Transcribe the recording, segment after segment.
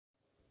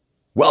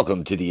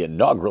Welcome to the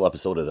inaugural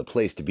episode of the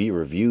Place to Be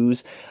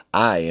Reviews.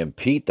 I am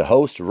Pete, the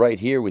host, right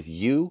here with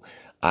you.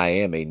 I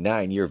am a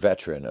 9-year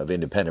veteran of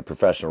independent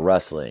professional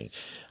wrestling,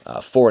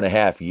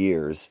 4.5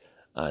 years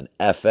on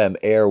FM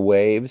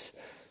airwaves,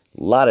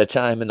 a lot of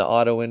time in the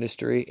auto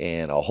industry,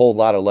 and a whole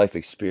lot of life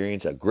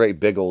experience. A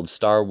great big old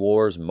Star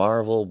Wars,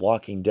 Marvel,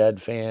 Walking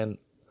Dead fan,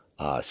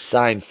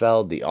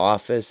 Seinfeld, The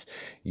Office,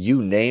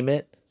 you name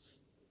it.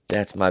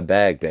 That's my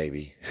bag,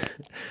 baby.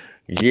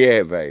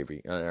 Yeah,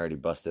 baby. I already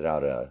busted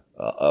out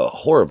a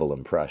horrible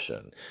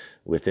impression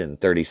within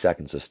 30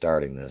 seconds of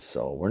starting this.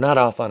 So we're not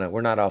off on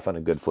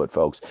a good foot,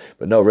 folks.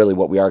 But no, really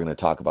what we are going to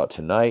talk about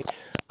tonight,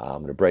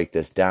 I'm going to break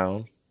this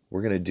down.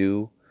 We're going to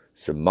do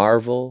some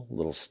Marvel,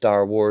 little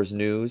Star Wars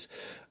news.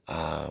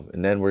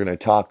 And then we're going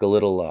to talk a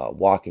little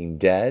Walking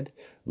Dead.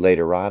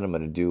 Later on, I'm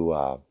going to do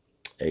a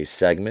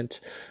segment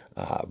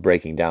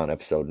breaking down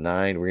episode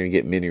 9. We're going to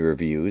get mini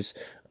reviews.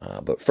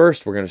 But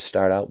first, we're going to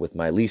start out with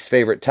my least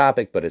favorite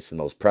topic, but it's the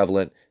most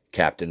prevalent,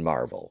 Captain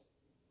Marvel.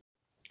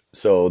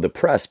 So the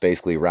press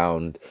basically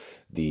around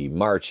the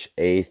March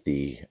 8th,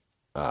 the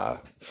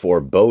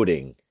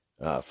foreboding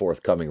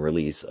forthcoming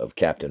release of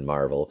Captain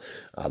Marvel,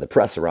 the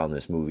press around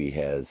this movie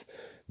has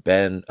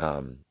been,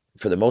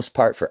 for the most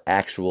part, for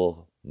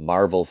actual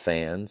Marvel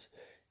fans,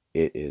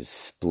 it is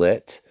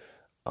split.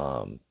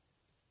 But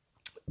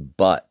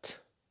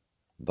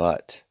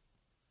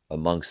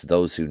amongst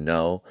those who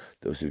know,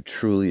 those who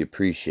truly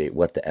appreciate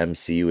what the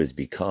MCU has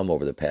become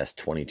over the past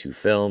 22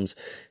 films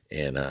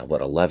and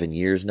 11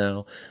 years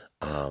now,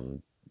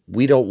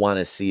 we don't want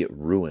to see it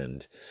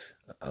ruined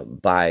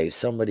by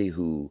somebody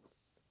who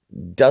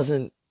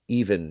doesn't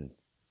even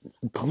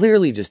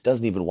clearly just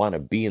doesn't even want to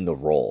be in the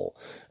role.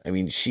 I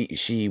mean,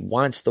 she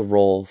wants the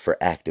role for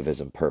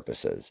activism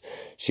purposes.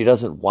 She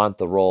doesn't want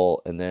the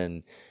role and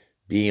then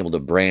being able to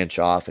branch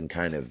off and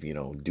kind of,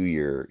 do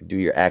your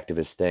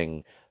activist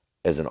thing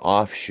as an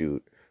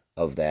offshoot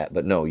of that.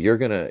 But no, you're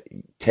going to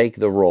take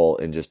the role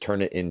and just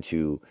turn it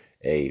into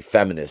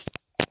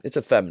it's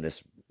a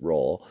feminist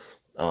role,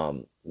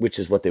 which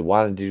is what they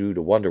wanted to do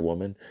to Wonder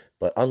Woman.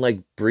 But unlike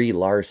Brie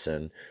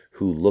Larson,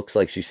 who looks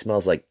like she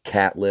smells like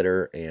cat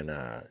litter and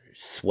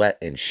sweat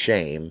and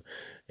shame,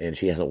 and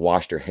she hasn't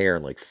washed her hair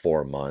in like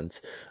 4 months,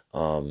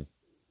 I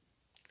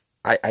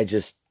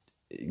just,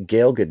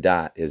 Gail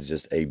Gadot is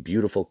just a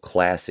beautiful,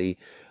 classy,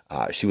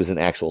 she was an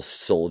actual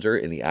soldier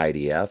in the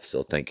IDF,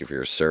 so thank you for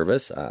your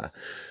service.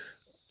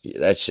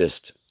 That's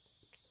just,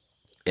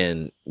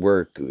 and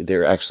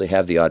they actually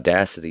have the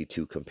audacity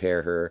to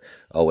compare her.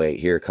 Oh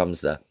wait, here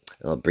comes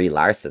Brie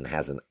Larson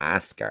has an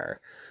Oscar.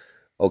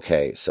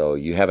 Okay, so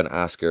you have an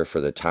Oscar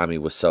for the Tommy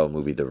Wiseau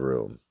movie, The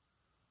Room.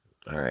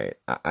 All right,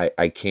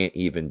 I can't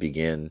even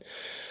begin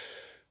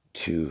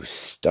to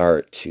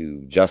start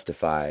to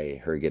justify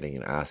her getting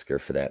an Oscar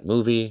for that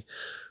movie,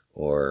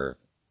 or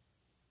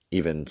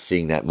even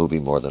seeing that movie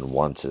more than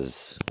once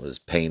was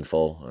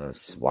painful. I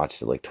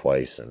watched it like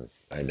twice, and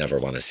I never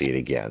want to see it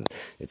again.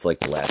 It's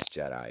like The Last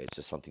Jedi. It's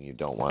just something you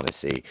don't want to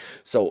see.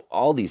 So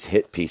all these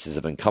hit pieces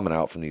have been coming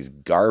out from these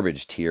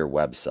garbage tier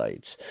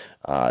websites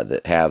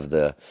that have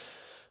the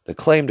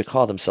claim to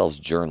call themselves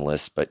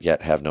journalists, but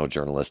yet have no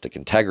journalistic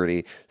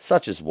integrity,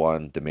 such as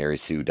one,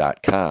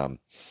 themarysue.com.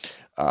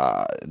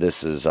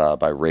 This is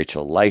by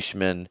Rachel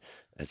Leishman.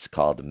 It's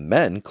called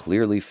Men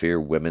Clearly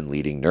Fear Women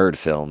Leading Nerd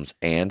Films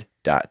and ...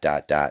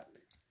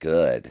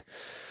 Good.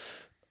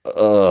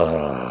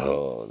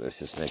 Oh, this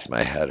just makes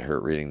my head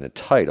hurt reading the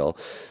title.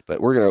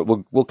 But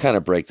we'll kind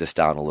of break this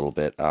down a little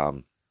bit.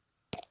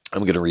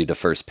 I'm going to read the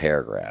first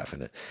paragraph.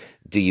 And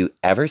do you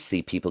ever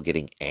see people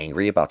getting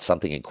angry about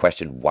something and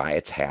question why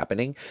it's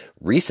happening?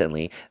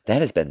 Recently,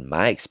 that has been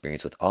my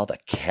experience with all the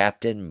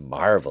Captain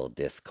Marvel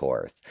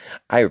discourse.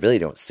 I really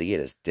don't see it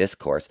as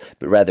discourse,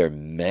 but rather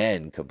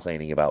men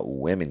complaining about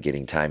women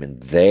getting time in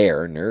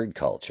their nerd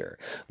culture.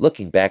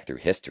 Looking back through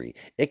history,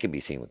 it can be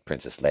seen with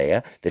Princess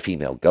Leia, the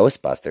female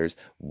Ghostbusters,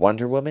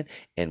 Wonder Woman,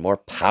 and more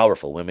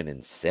powerful women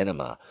in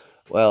cinema.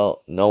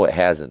 Well, no, it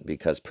hasn't,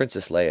 because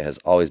Princess Leia has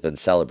always been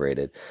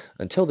celebrated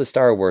until the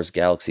Star Wars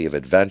Galaxy of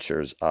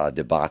Adventures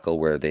debacle,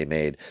 where they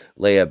made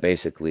Leia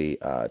basically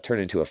turn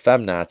into a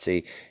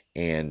feminazi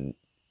and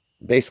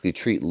basically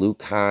treat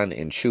Luke, Han,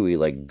 and Chewie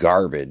like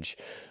garbage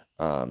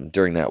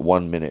during that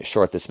 1 minute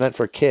short that's meant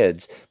for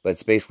kids, but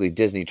it's basically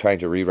Disney trying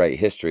to rewrite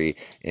history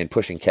and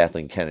pushing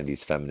Kathleen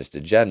Kennedy's feminist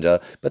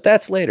agenda. But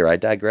that's later. I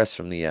digress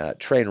from the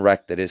train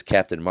wreck that is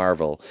Captain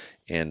Marvel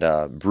and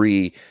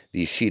Brie,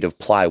 the sheet of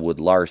plywood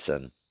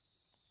Larson.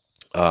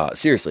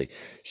 Seriously,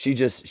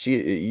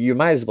 you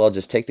might as well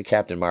just take the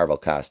Captain Marvel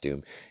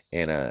costume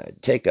and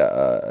take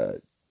a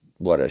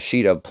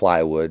sheet of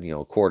plywood,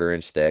 1/4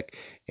 inch thick,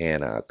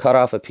 and cut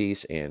off a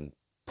piece and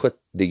put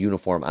the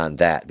uniform on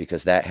that,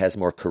 because that has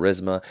more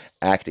charisma,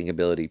 acting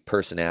ability,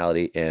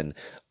 personality, and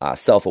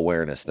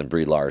self-awareness than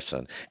Brie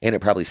Larson, and it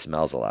probably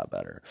smells a lot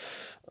better.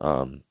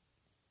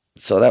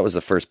 So that was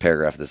the first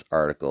paragraph of this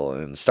article.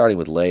 And starting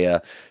with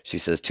Leia, she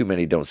says too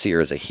many don't see her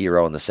as a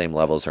hero on the same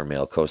level as her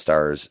male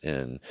co-stars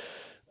in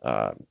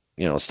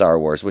Star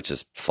Wars, which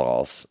is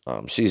false.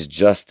 She's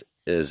just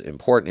as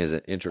important, as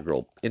an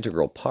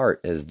integral part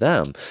as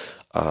them.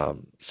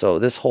 So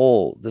this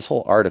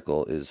whole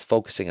article is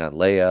focusing on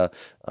Leia.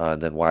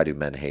 And then why do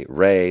men hate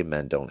Rey?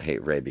 Men don't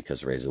hate Rey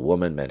because Rey's a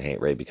woman. Men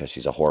hate Rey because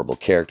she's a horrible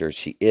character.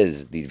 She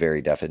is the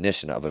very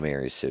definition of a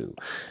Mary Sue.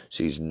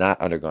 She's not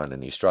undergone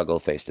any struggle,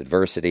 faced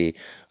adversity.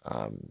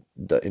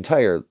 The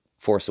entire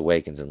Force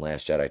Awakens and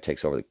Last Jedi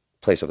takes over the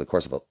place over the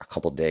course of a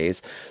couple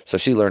days. So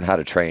she learned how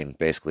to train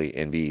basically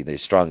and be the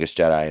strongest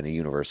Jedi in the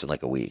universe in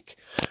like a week.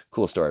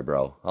 Cool story,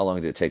 bro. How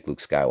long did it take Luke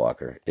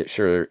Skywalker? It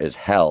sure as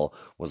hell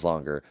was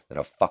longer than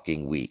a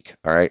fucking week.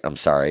 All right, I'm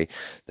sorry.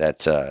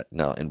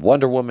 No. And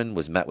Wonder Woman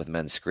was met with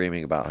men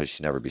screaming about how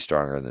she'd never be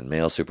stronger than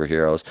male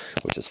superheroes,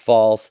 which is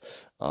false.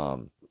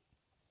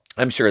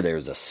 I'm sure there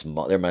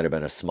might have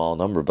been a small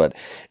number, but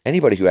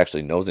anybody who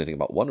actually knows anything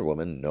about Wonder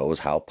Woman knows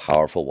how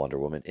powerful Wonder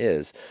Woman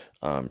is.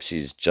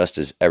 She's just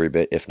as every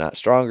bit, if not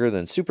stronger,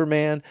 than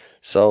Superman.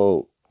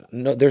 So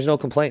no, there's no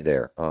complaint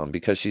there,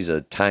 because she's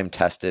a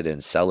time-tested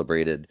and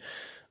celebrated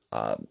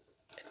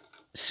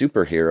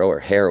superhero or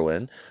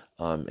heroine,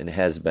 and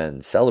has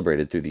been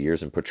celebrated through the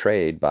years and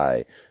portrayed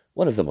by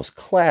one of the most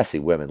classy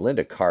women,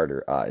 Linda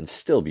Carter, and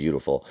still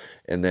beautiful.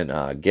 And then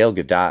Gal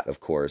Gadot, of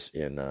course,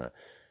 in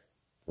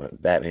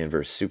Batman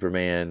vs.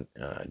 Superman,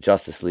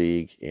 Justice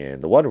League,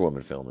 and the Wonder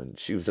Woman film, and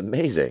she was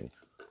amazing.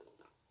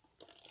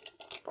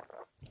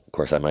 Of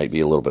course, I might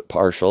be a little bit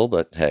partial,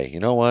 but hey, you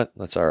know what?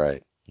 That's all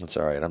right. That's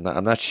all right. I'm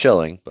not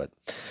shilling, but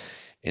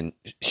and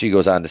she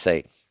goes on to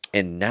say,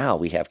 and now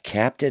we have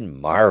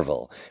Captain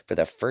Marvel. For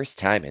the first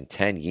time in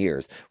 10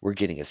 years, we're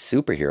getting a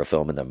superhero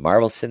film in the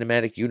Marvel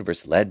Cinematic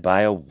Universe led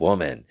by a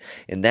woman.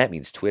 And that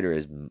means Twitter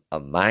is a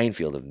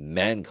minefield of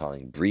men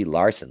calling Brie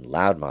Larson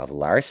loudmouth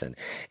Larson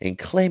and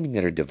claiming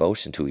that her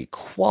devotion to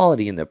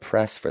equality in the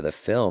press for the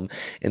film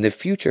and the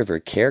future of her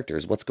character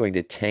is what's going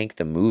to tank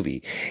the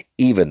movie,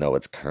 even though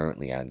it's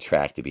currently on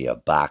track to be a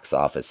box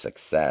office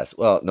success.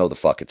 Well, no, the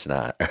fuck it's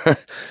not.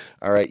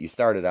 All right, you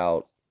started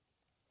out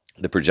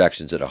the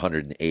projections at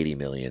 180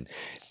 million,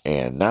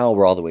 and now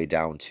we're all the way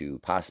down to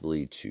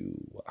possibly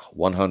to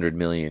 100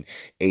 million,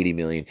 80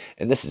 million,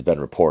 and this has been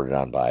reported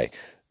on by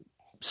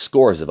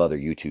scores of other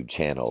YouTube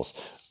channels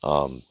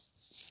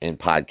and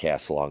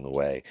podcasts along the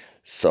way.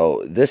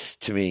 So this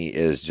to me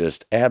is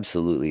just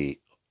absolutely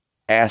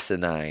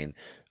asinine,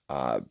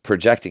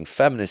 projecting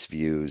feminist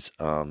views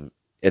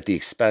at the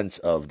expense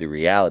of the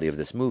reality of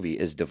this movie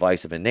is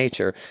divisive in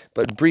nature,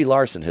 but Brie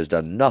Larson has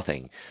done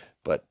nothing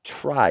but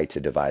try to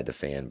divide the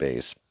fan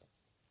base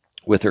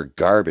with her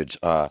garbage.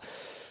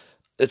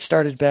 It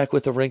started back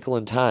with A Wrinkle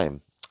in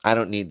Time. I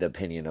don't need the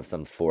opinion of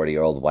some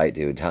 40-year-old white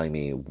dude telling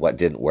me what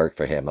didn't work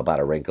for him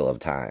about A Wrinkle in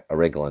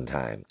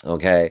Time.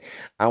 Okay,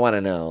 I want to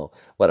know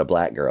what a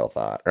black girl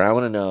thought, or I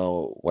want to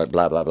know what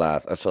blah blah blah.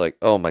 So like,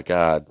 oh my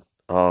god.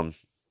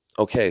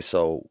 Okay,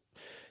 so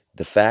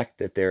the fact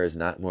that there is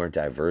not more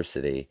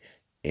diversity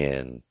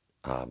in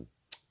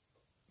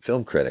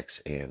film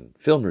critics and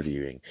film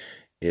reviewing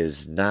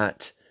is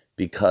not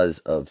because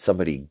of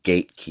somebody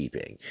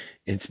gatekeeping.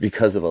 It's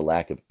because of a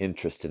lack of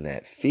interest in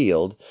that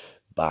field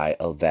by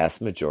a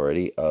vast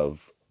majority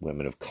of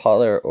women of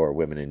color or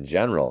women in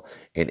general.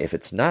 And if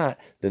it's not,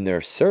 then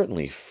they're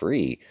certainly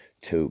free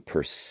to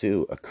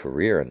pursue a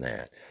career in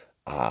that.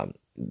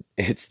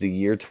 It's the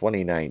year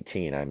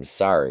 2019. I'm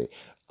sorry.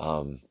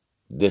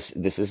 This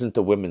isn't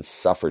the women's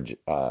suffrage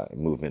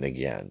movement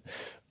again.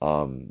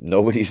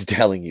 Nobody's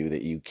telling you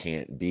that you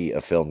can't be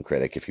a film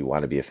critic if you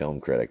want to be a film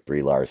critic,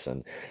 Brie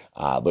Larson.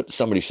 But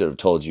somebody should have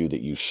told you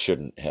that you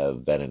shouldn't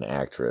have been an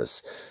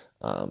actress,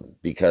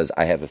 because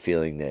I have a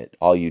feeling that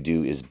all you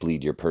do is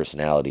bleed your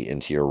personality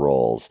into your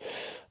roles.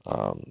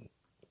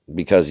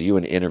 Because you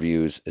in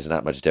interviews is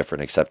not much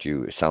different, except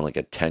you sound like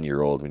a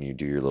 10-year-old when you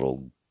do your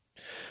little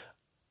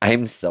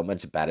I'm so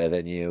much better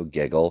than you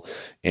giggle.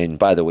 And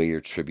by the way,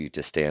 your tribute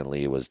to Stan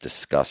Lee was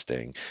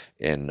disgusting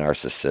and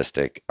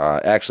narcissistic.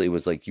 Actually, it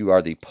was like you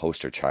are the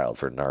poster child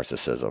for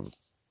narcissism.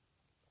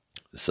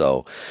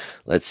 So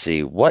let's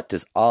see. What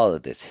does all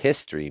of this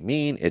history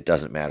mean? It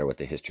doesn't matter what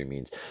the history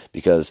means,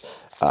 because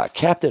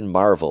Captain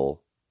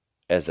Marvel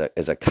as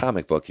a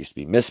comic book used to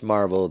be Miss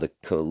Marvel, the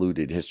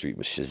colluded history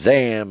with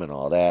Shazam and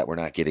all that. We're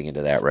not getting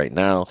into that right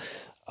now.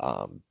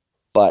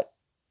 But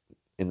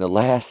in the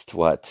last,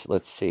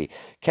 let's see,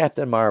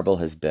 Captain Marvel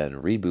has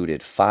been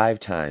rebooted 5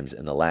 times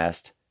in the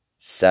last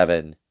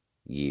 7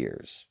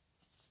 years.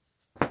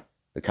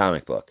 The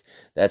comic book.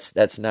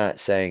 That's not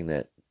saying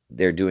that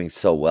they're doing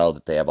so well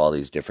that they have all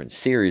these different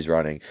series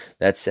running.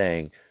 That's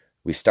saying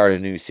we start a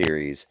new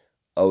series.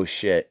 Oh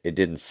shit, it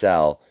didn't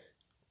sell.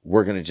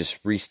 We're going to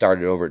just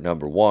restart it over at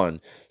number 1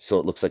 so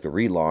it looks like a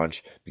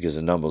relaunch, because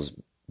the numbers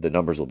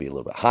will be a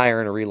little bit higher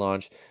in a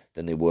relaunch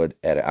than they would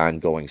at an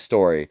ongoing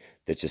story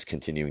that's just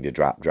continuing to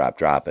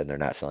drop, and they're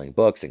not selling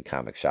books, and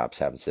comic shops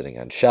have them sitting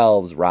on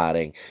shelves,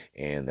 rotting,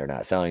 and they're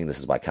not selling. This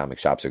is why comic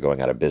shops are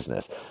going out of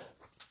business.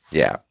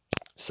 Yeah.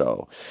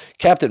 So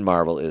Captain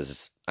Marvel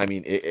is, I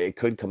mean, it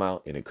could come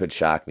out and it could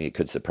shock me. It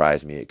could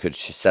surprise me. It could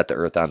set the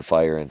earth on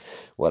fire. And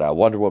what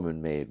Wonder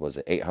Woman made was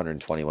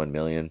 $821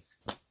 million.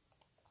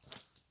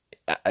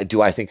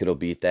 Do I think it'll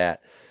beat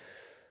that?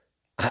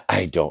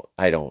 I don't,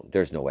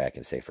 there's no way I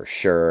can say for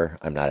sure.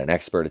 I'm not an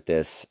expert at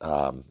this.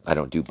 I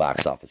don't do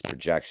box office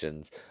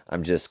projections.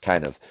 I'm just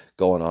kind of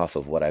going off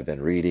of what I've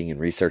been reading and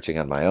researching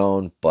on my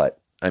own. But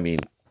I mean,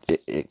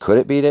 could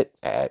it beat it?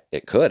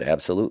 It could,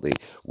 absolutely.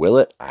 Will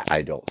it?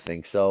 I don't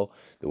think so.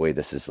 The way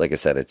this is, like I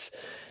said, it's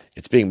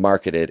being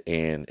marketed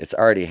and it's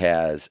already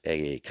has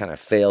a kind of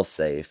fail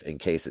safe in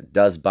case it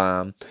does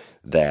bomb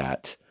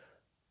that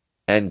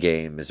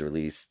Endgame is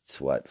released,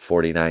 what,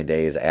 49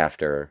 days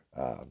after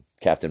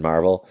Captain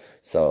Marvel.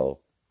 So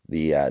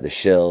the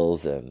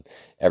shills and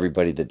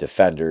everybody, the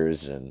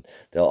defenders, and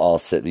they'll all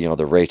sit,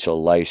 the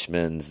Rachel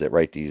Leichmans that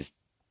write these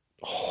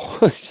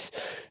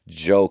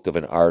joke of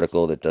an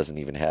article that doesn't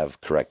even have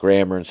correct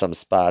grammar in some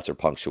spots or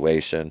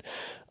punctuation.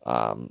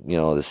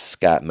 The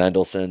Scott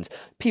Mendelsons,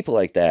 people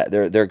like that,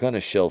 they're going to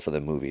shill for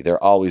the movie.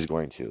 They're always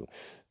going to,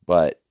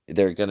 but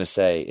they're going to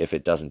say if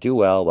it doesn't do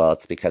well,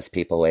 it's because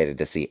people waited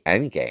to see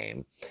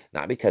Endgame,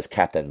 not because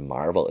Captain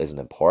Marvel isn't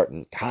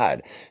important.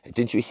 God,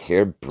 didn't you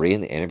hear Brie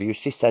in the interview?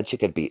 She said she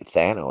could beat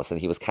Thanos, and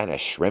he was kind of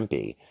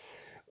shrimpy.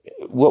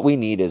 What we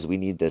need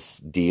this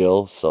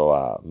deal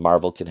so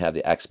Marvel can have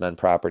the X-Men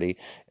property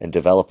and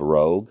develop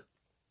Rogue.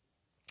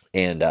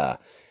 And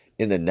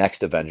in the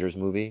next Avengers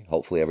movie,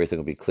 hopefully everything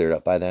will be cleared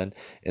up by then,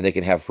 and they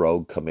can have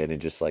Rogue come in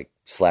and just like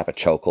slap a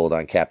chokehold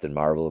on Captain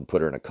Marvel and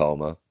put her in a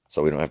coma.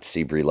 So we don't have to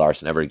see Brie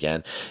Larson ever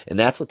again. And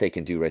that's what they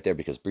can do right there,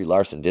 because Brie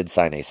Larson did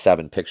sign a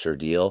 7-picture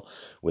deal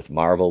with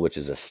Marvel, which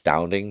is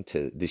astounding.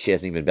 She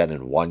hasn't even been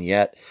in one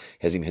yet.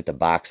 Hasn't even hit the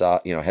box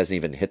off, hasn't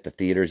even hit the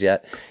theaters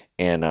yet.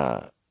 And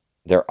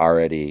they're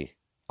already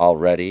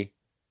anointed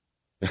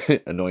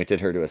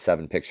her to a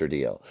 7-picture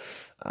deal.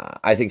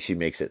 I think she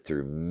makes it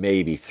through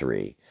maybe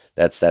 3.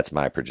 That's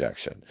my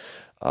projection.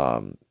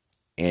 And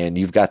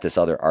you've got this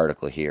other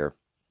article here.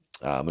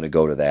 I'm going to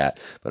go to that,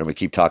 but I'm going to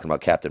keep talking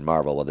about Captain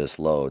Marvel while this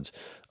loads.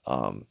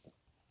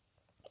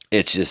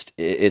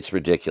 It's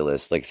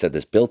ridiculous. Like I said,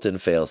 this built-in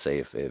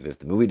failsafe. If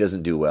the movie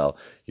doesn't do well,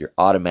 you're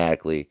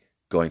automatically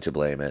going to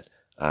blame it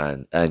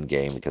on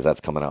Endgame because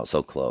that's coming out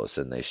so close.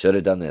 And they should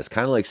have done this,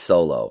 kind of like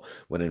Solo,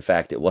 when in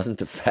fact it wasn't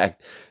the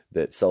fact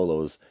that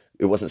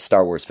it wasn't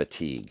Star Wars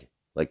fatigue,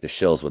 like the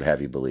shills would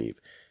have you believe.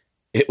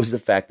 It was the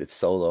fact that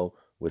Solo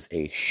was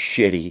a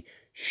shitty,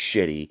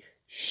 shitty,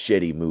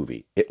 shitty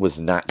movie. It was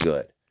not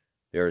good.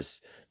 There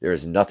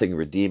is nothing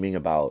redeeming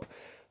about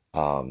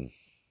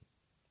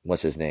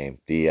what's his name?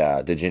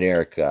 The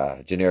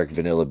generic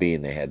vanilla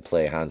bean they had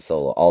play Han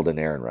Solo, Alden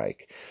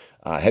Ehrenreich.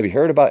 Have you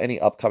heard about any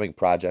upcoming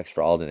projects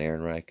for Alden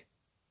Ehrenreich?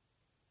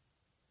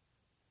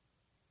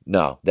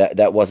 No,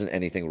 that wasn't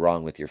anything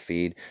wrong with your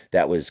feed.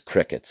 That was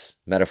crickets,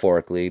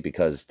 metaphorically,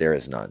 because there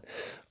is none.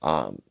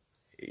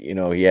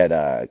 He had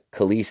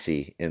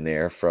Khaleesi in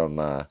there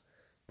from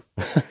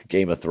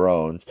Game of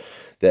Thrones.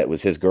 That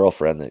was his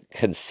girlfriend that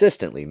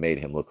consistently made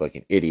him look like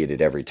an idiot at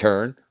every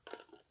turn.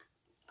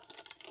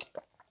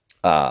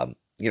 Han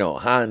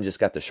just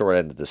got the short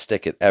end of the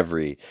stick at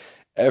every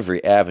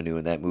avenue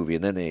in that movie,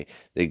 and then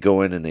they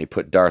go in and they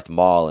put Darth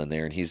Maul in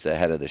there, and he's the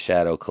head of the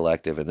Shadow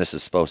Collective, and this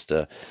is supposed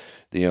to,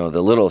 the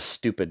little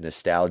stupid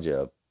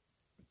nostalgia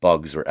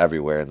bugs were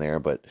everywhere in there,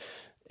 but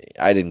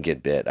I didn't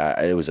get bit.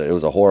 It was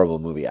a horrible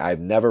movie.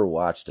 I've never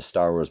watched a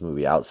Star Wars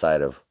movie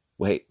outside of,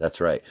 wait, that's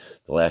right,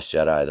 The Last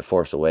Jedi, The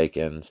Force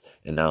Awakens,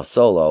 and now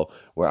Solo,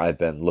 where I've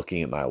been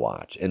looking at my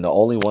watch. And the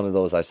only one of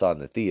those I saw in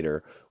the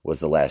theater was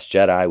The Last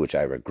Jedi, which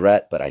I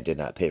regret, but I did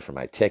not pay for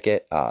my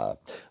ticket. A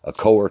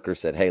coworker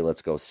said, hey,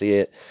 let's go see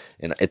it.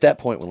 And at that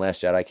point, when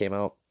Last Jedi came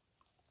out,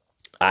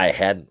 I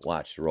hadn't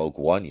watched Rogue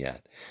One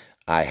yet.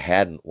 I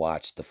hadn't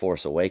watched The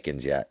Force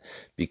Awakens yet,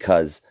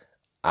 because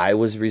I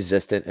was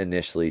resistant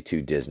initially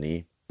to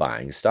Disney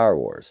buying Star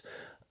Wars.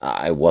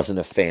 I wasn't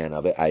a fan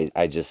of it.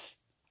 I just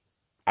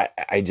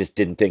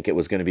didn't think it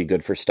was going to be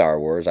good for Star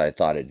Wars. I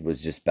thought it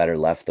was just better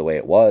left the way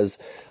it was.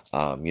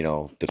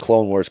 The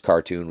Clone Wars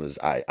cartoon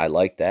I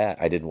liked that.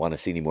 I didn't want to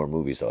see any more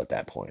movies though at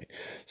that point.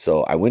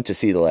 So I went to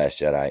see The Last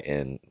Jedi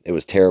and it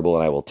was terrible,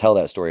 and I will tell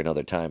that story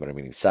another time, but I'm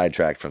getting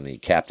sidetracked from the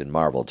Captain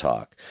Marvel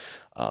talk.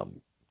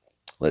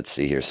 Let's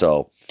see here.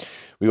 So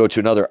we go to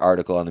another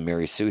article on the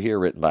Mary Sue here,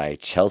 written by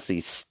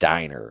Chelsea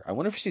Steiner. I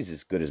wonder if she's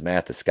as good as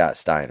math as Scott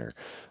Steiner.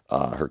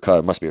 Her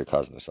cousin, must be her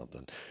cousin or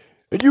something.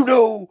 And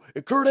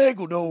Kurt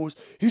Angle knows,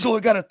 he's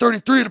only got a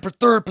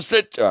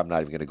 33%. I'm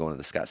not even going to go into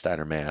the Scott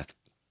Steiner math.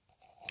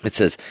 It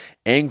says,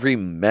 angry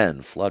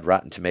men flood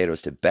Rotten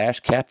Tomatoes to bash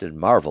Captain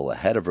Marvel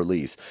ahead of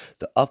release.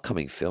 The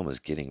upcoming film is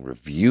getting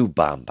review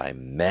bombed by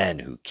men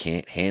who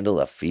can't handle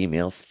a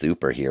female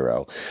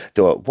superhero.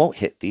 Though it won't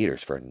hit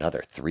theaters for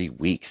another 3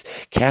 weeks,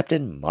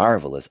 Captain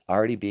Marvel is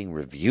already being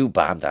review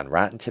bombed on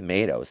Rotten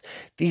Tomatoes.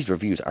 These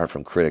reviews aren't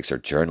from critics or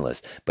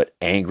journalists, but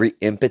angry,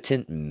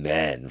 impotent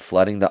men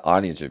flooding the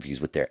audience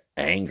reviews with their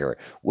anger.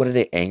 What are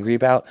they angry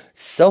about?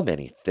 So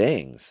many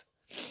things.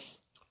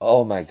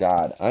 Oh my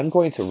God! I'm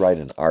going to write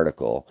an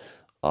article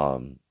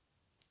on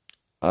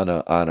a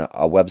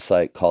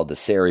website called the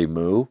Sari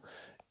Moo,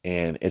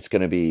 and it's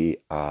going to be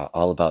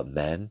all about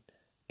men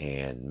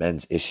and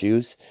men's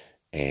issues.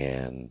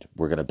 and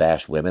we're going to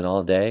bash women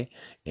all day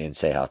and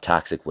say how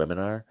toxic women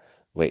are.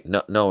 Wait,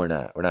 no, no, we're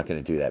not. We're not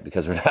going to do that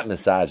because we're not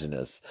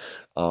misogynists.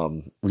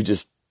 We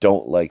just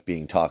don't like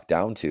being talked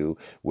down to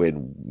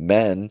when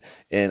men,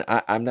 and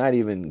I'm not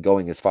even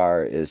going as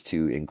far as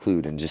to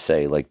include and just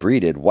say like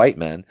breeded white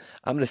men.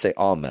 I'm going to say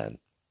all men.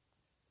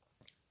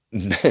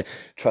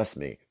 Trust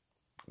me,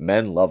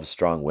 men love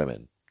strong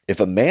women. If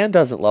a man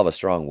doesn't love a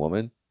strong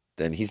woman,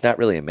 then he's not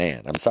really a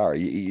man. I'm sorry,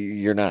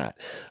 you're not.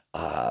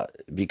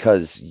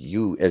 Because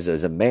you, as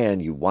a man,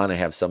 you want to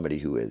have somebody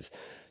who is,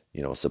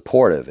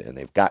 supportive, and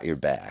they've got your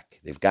back.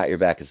 They've got your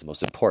back is the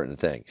most important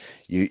thing.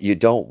 You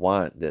don't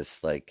want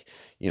this like,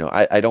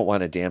 I don't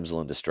want a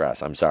damsel in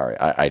distress. I'm sorry,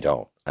 I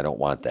don't. I don't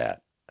want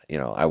that.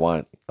 I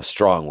want a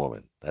strong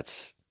woman.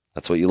 That's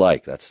what you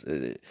like. That's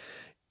that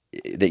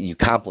you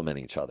complement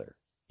each other.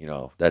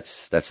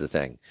 That's the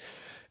thing,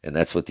 and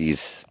that's what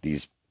these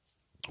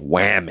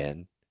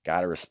whammon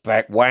gotta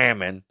respect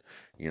whammon.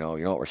 You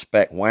don't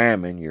respect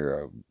whammon,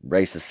 you're a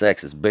racist,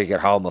 sexist,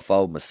 bigot,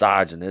 homophobe,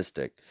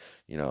 misogynistic.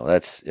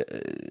 That's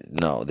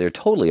no, they're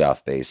totally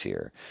off base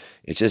here.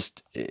 It's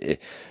just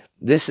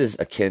this is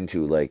akin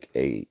to like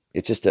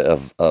it's just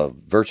a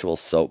virtual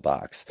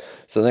soapbox.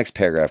 So the next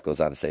paragraph goes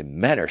on to say,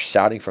 men are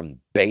shouting from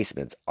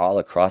basements all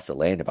across the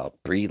land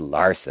about Brie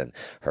Larson,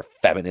 her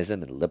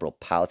feminism and liberal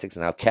politics,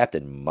 and how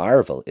Captain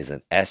Marvel is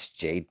an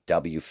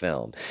SJW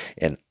film.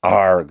 And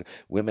arg,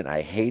 women,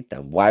 I hate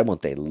them. Why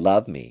won't they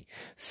love me?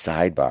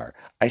 Sidebar,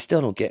 I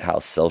still don't get how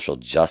social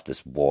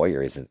justice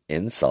warrior is an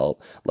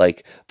insult.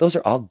 Like, those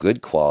are all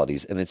good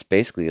qualities, and it's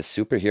basically a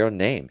superhero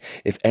name.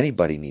 If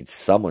anybody needs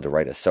someone to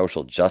write a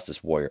social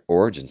justice warrior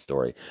origin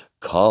story,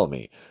 call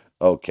me.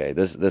 Okay,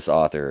 this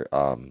author,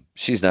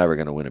 she's never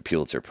going to win a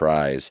Pulitzer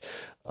Prize.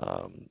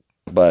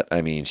 But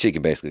I mean, she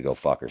can basically go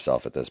fuck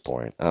herself at this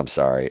point. I'm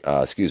sorry,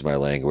 excuse my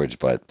language,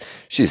 but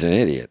she's an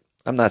idiot.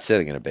 I'm not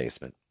sitting in a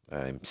basement.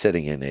 I'm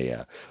sitting in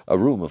a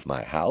room of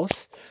my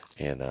house,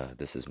 and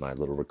this is my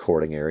little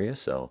recording area.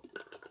 So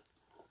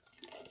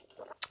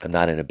I'm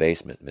not in a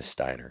basement, Miss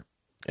Steiner.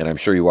 And I'm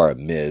sure you are a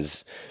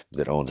Ms.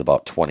 that owns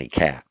about 20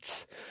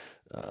 cats.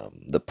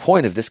 The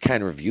point of this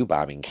kind of review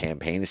bombing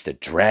campaign is to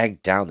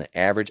drag down the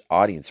average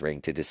audience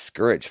rating to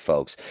discourage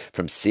folks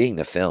from seeing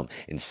the film.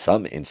 In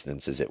some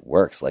instances, it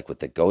works, like with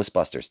the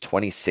Ghostbusters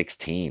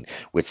 2016,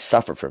 which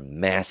suffered from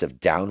massive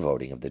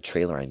downvoting of the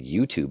trailer on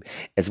YouTube,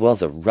 as well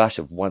as a rush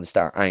of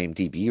one-star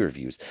IMDb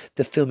reviews.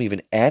 The film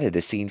even added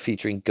a scene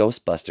featuring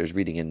Ghostbusters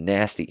reading in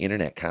nasty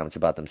internet comments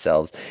about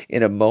themselves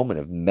in a moment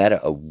of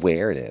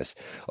meta-awareness.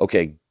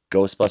 Okay,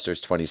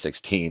 Ghostbusters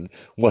 2016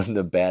 wasn't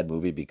a bad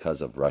movie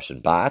because of Russian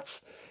bots.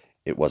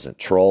 It wasn't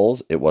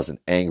trolls. It wasn't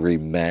angry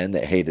men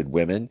that hated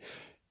women.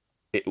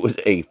 It was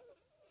a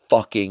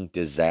fucking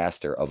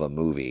disaster of a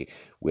movie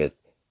with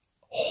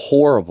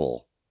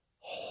horrible,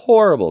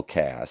 horrible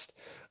cast.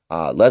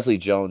 Leslie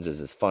Jones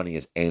is as funny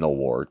as anal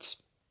warts.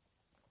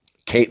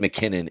 Kate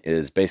McKinnon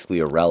is basically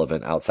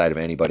irrelevant outside of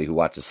anybody who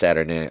watches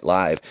Saturday Night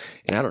Live,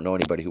 and I don't know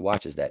anybody who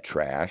watches that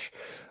trash.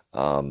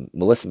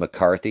 Melissa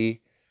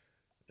McCarthy,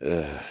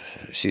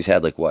 she's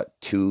had like what,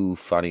 two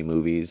funny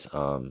movies,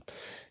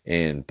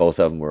 and both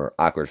of them were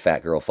Awkward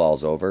Fat Girl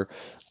Falls Over,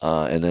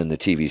 and then the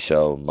TV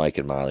show Mike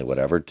and Molly,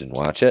 whatever, didn't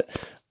watch it.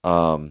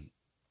 And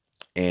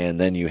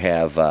then you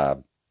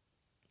have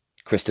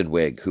Kristen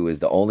Wiig, who is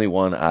the only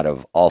one out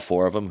of all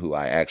four of them who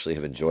I actually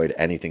have enjoyed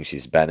anything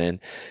she's been in,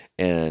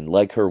 and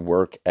like her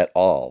work at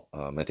all.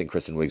 I think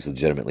Kristen Wiig's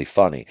legitimately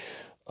funny.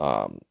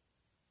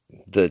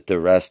 The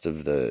rest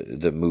of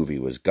the movie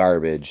was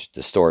garbage.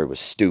 The story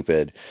was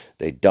stupid.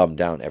 They dumbed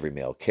down every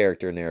male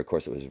character in there. Of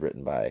course, it was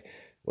written by,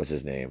 what's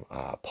his name?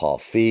 Paul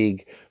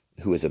Feig,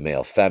 who is a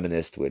male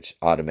feminist, which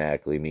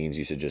automatically means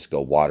you should just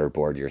go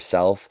waterboard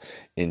yourself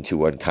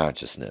into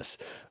unconsciousness.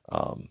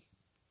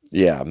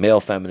 Yeah, male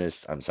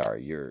feminist. I'm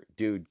sorry,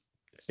 dude.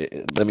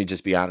 Let me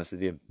just be honest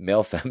with you.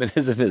 Male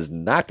feminism is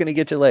not going to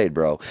get you laid,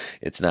 bro.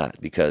 It's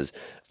not, because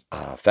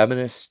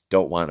feminists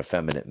don't want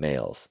effeminate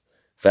males.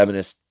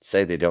 Feminists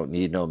say they don't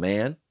need no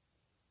man,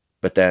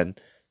 but then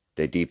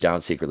they deep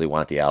down secretly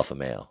want the alpha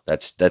male.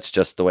 That's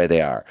just the way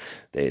they are.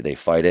 They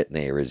fight it and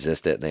they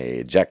resist it and they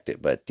eject it,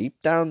 but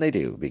deep down they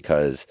do,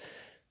 because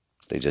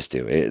they just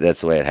do. That's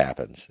the way it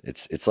happens.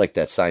 It's like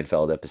that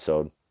Seinfeld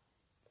episode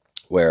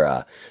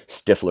where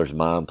Stifler's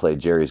mom played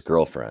Jerry's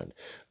girlfriend.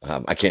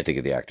 I can't think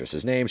of the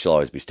actress's name. She'll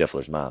always be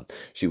Stifler's mom.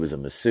 She was a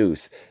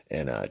masseuse,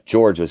 and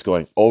George was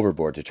going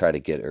overboard to try to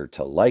get her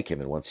to like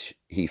him. And once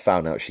he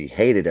found out she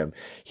hated him,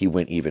 he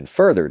went even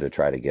further to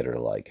try to get her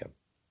to like him.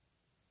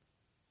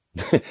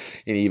 And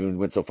he even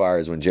went so far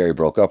as when Jerry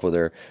broke up with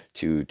her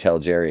to tell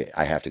Jerry,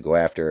 I have to go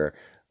after her.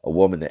 A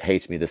woman that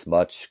hates me this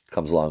much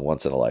comes along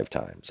once in a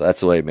lifetime. So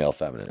that's the way that's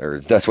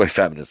the way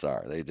feminists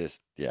are. They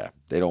just, yeah,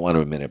 they don't want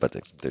to admit it, but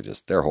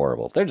they're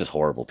horrible. They're just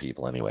horrible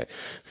people anyway.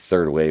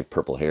 Third wave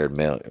purple haired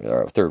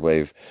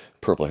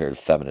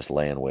feminist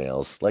land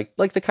whales, like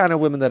the kind of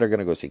women that are going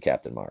to go see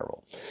Captain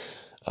Marvel.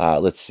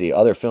 Let's see,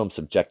 other films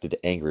subjected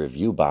to angry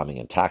review bombing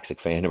and toxic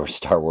fandom are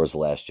Star Wars: The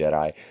Last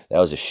Jedi. That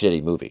was a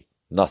shitty movie.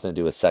 Nothing to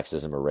do with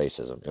sexism or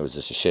racism. It was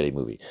just a shitty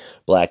movie.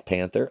 Black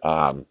Panther.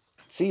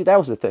 See, that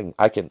was the thing.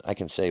 I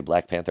can say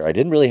Black Panther. I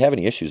didn't really have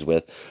any issues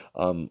with,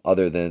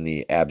 other than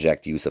the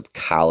abject use of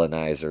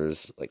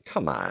colonizers. Like,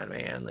 come on,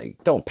 man.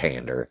 Like, don't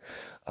pander.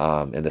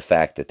 And the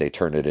fact that they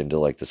turned it into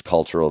like this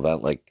cultural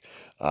event,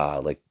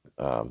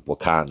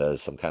 Wakanda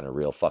is some kind of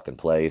real fucking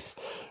place.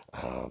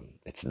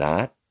 It's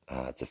not.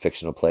 It's a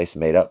fictional place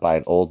made up by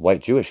an old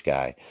white Jewish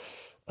guy.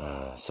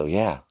 So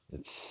yeah,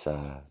 it's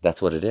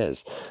that's what it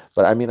is.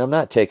 But I mean, I'm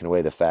not taking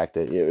away the fact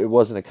that it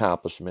was an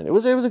accomplishment. It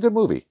was a good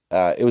movie.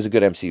 It was a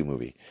good MCU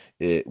movie.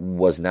 It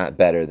was not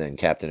better than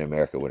Captain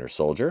America: Winter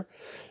Soldier.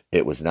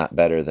 It was not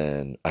better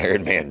than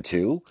Iron Man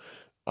 2.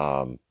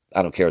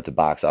 I don't care what the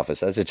box office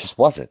says. It just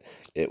wasn't.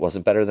 It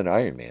wasn't better than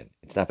Iron Man.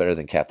 It's not better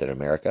than Captain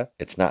America.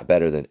 It's not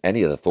better than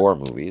any of the Thor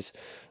movies.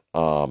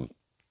 Um,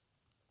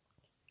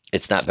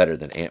 it's not better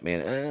than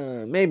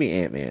Ant-Man. Maybe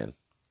Ant-Man.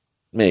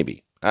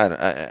 Maybe.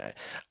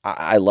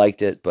 I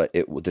liked it, but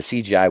the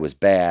CGI was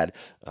bad.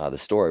 The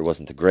story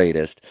wasn't the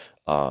greatest.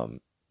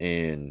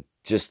 And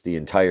just the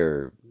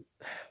entire.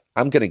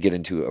 I'm going to get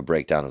into a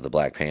breakdown of the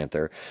Black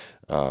Panther,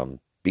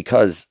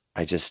 because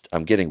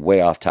I'm getting way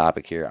off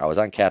topic here. I was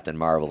on Captain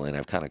Marvel, and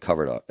I've kind of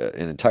covered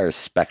an entire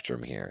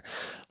spectrum here.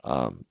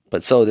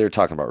 But so they're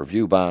talking about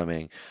review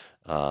bombing.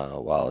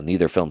 While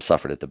neither film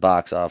suffered at the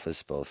box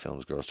office, both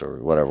films grossed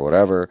over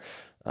whatever.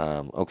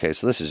 Okay,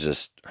 so this is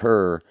just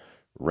her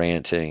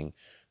ranting.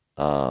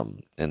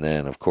 And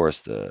then, of course,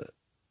 the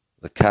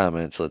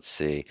comments. Let's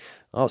see.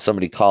 Oh,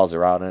 somebody calls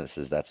her out on it,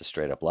 says that's a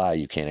straight up lie.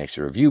 You can't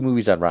actually review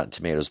movies on Rotten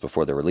Tomatoes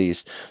before they're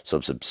released, so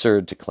it's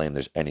absurd to claim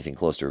there's anything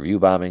close to review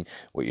bombing.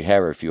 What you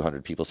have are a few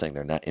hundred people saying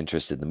they're not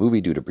interested in the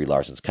movie due to Brie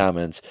Larson's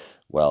comments.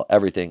 Well,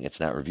 everything, it's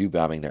not review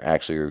bombing. They're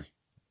actually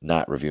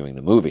not reviewing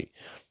the movie.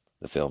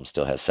 The film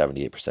still has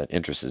 78%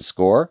 interested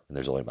score, and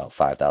there's only about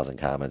 5,000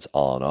 comments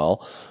all in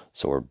all.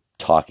 So we're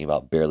talking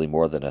about barely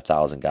more than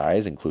 1,000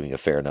 guys, including a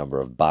fair number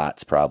of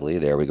bots, probably.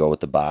 There we go with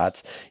the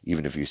bots,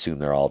 even if you assume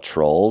they're all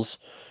trolls.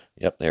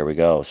 Yep, there we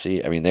go.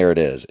 See, I mean, there it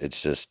is.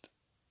 It's just,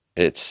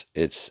 it's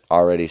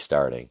already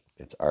starting.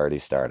 It's already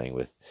starting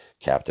with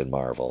Captain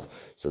Marvel.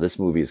 So this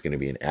movie is going to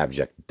be an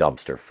abject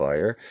dumpster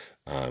fire,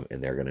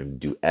 and they're going to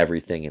do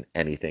everything and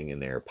anything in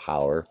their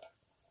power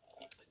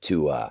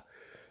to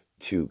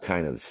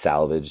kind of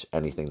salvage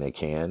anything they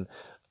can.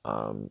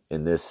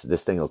 And this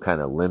thing will kind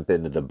of limp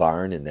into the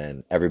barn, and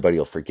then everybody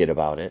will forget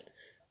about it.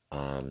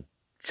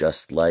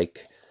 Just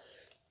like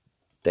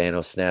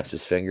Thanos snaps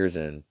his fingers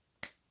and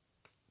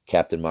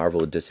Captain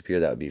Marvel would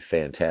disappear. That would be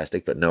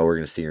fantastic. But no, we're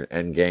going to see her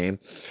in Endgame.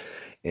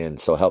 And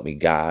so help me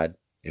God,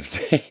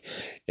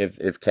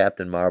 if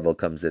Captain Marvel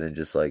comes in and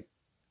just like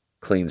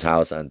cleans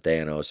house on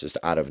Thanos just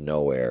out of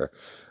nowhere,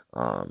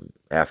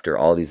 after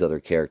all these other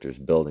characters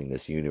building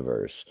this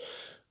universe.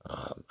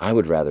 I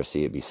would rather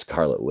see it be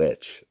Scarlet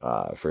Witch,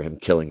 for him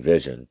killing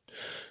Vision.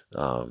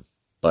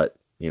 But,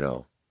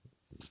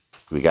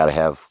 we got to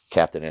have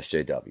Captain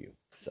SJW.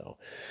 So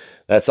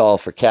that's all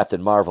for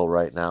Captain Marvel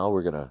right now.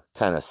 We're going to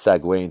kind of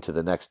segue into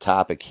the next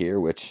topic here,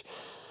 which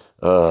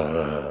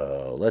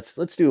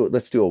let's do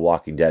a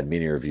Walking Dead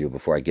mini review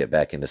before I get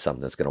back into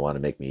something that's going to want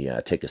to make me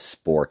take a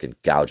spork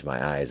and gouge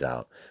my eyes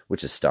out,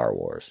 which is Star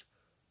Wars.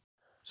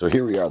 So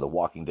here we are, The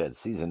Walking Dead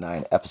Season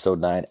 9,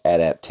 Episode 9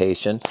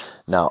 adaptation.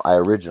 Now, I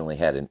originally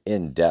had an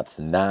in-depth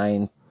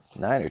 9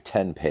 or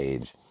 10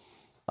 page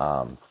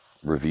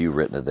review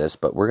written of this,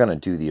 but we're going to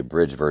do the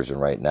abridged version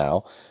right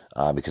now,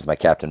 because my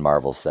Captain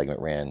Marvel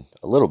segment ran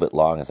a little bit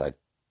long, as I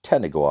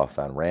tend to go off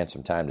on rants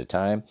from time to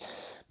time.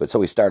 But so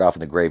we start off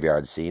in the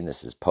graveyard scene.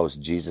 This is post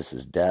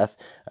Jesus' death.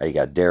 You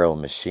got Daryl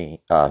Michonne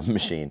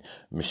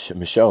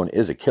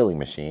is a killing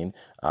machine.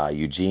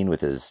 Eugene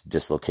with his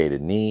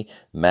dislocated knee.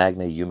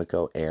 Magna,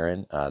 Yumiko,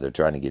 Aaron. They're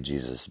trying to get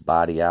Jesus'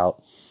 body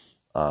out.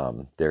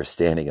 They're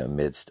standing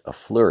amidst a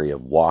flurry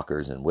of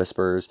walkers and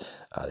whisperers.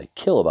 They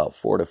kill about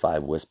 4 to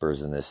 5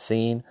 whisperers in this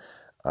scene.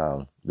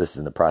 This is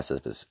in the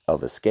process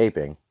of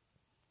escaping.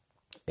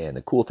 And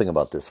the cool thing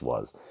about this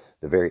was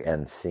the very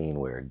end scene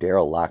where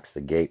Daryl locks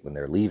the gate when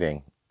they're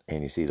leaving,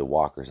 and you see the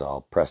walkers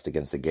all pressed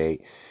against the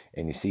gate,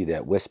 and you see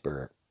that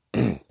whisper,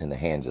 and the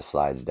hand just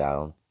slides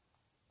down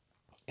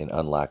and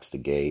unlocks the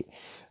gate,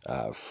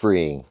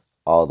 freeing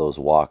all those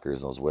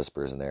walkers, those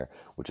whispers in there,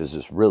 which is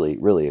just really,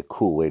 really a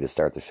cool way to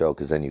start the show,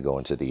 because then you go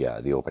into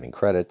the opening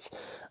credits.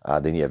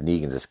 Then you have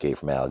Negan's escape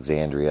from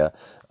Alexandria.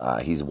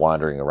 He's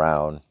wandering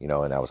around,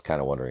 and I was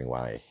kind of wondering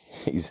why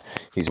he's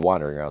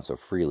wandering around so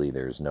freely.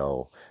 There's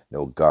no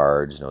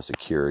guards, no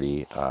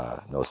security,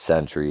 no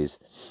sentries.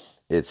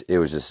 It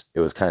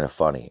was kind of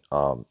funny.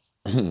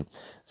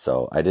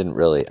 So I didn't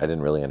really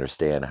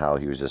understand how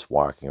he was just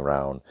walking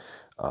around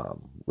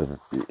with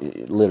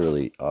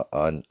literally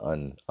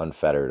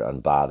unfettered,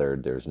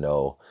 unbothered. There's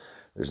no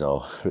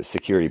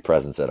security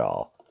presence at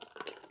all.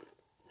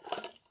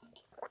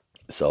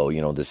 So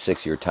the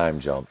 6-year time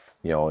jump,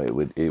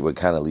 it would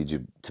kind of lead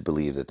you to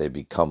believe that they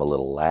become a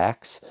little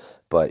lax,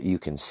 but you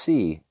can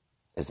see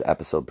as the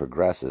episode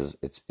progresses,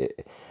 it's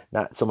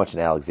not so much in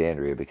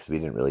Alexandria, because we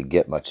didn't really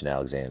get much in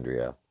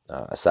Alexandria,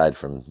 aside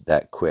from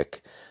that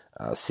quick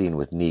scene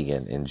with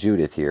Negan and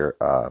Judith here,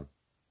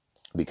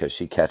 because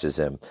she catches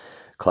him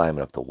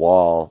climbing up the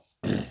wall,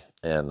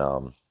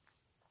 and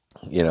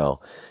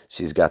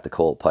she's got the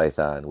Colt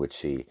Python, which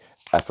she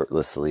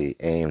effortlessly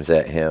aims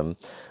at him.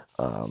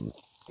 Um,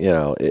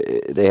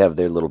 they have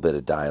their little bit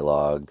of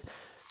dialogue.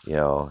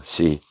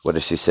 What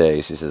does she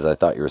say? She says, "I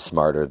thought you were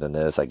smarter than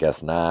this. I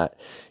guess not."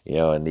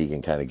 And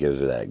Negan kind of gives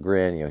her that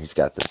grin. He's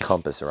got this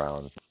compass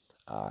around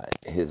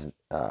his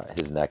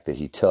neck that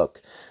he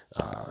took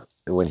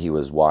when he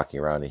was walking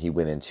around, and he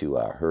went into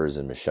hers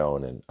and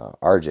Michonne and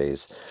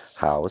RJ's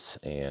house,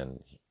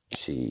 and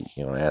she,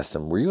 asked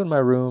him, "Were you in my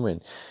room?"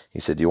 And he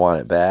said, "Do you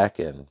want it back?"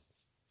 And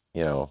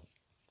you know,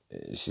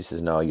 she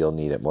says, "No, you'll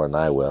need it more than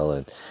I will."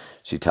 And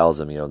she tells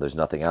him, "There's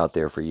nothing out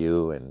there for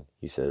you." And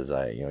he says,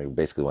 he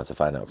basically wants to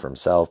find out for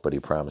himself, but he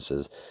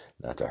promises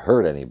not to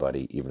hurt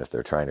anybody, even if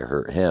they're trying to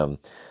hurt him.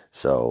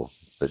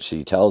 But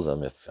she tells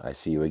him, "If I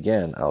see you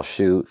again, I'll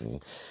shoot."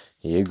 And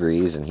he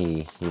agrees, and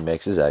he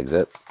makes his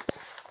exit.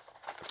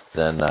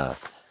 Then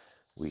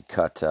we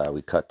cut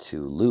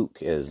to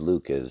Luke, as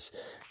Luke is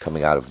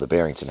coming out of the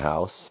Barrington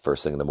house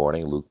first thing in the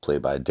morning. Luke,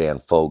 played by Dan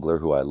Fogler,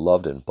 who I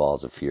loved in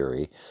Balls of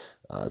Fury.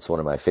 It's one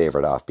of my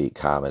favorite offbeat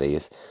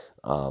comedies.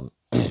 And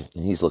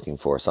he's looking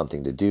for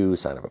something to do,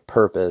 sign of a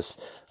purpose,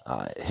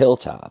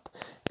 Hilltop,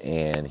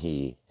 and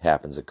he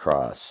happens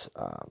across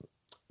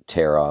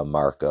Tara,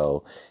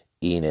 Marco,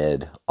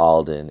 Enid,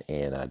 Alden,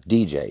 and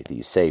DJ,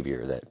 the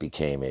savior that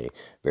became a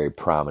very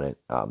prominent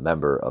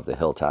member of the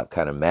Hilltop,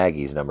 kind of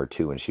Maggie's number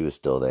two when she was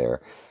still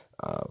there.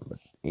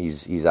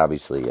 He's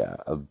obviously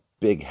a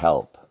big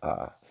help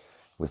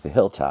with the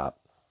Hilltop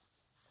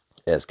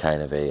as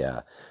kind of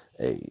a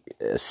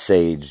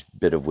sage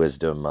bit of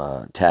wisdom,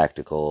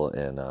 tactical,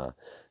 and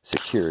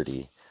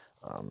security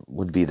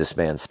would be this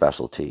man's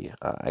specialty,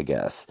 I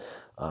guess.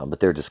 But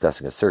they're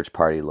discussing a search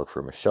party to look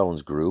for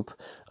Michonne's group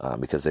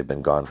because they've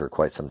been gone for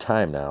quite some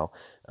time now.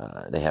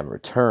 They haven't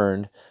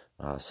returned,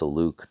 so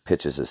Luke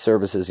pitches his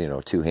services,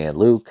 two-hand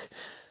Luke,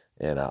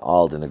 and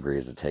Alden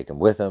agrees to take him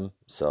with him.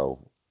 So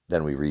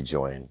then we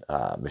rejoin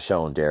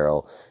Michonne,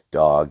 Daryl,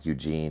 Dog,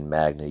 Eugene,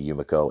 Magna,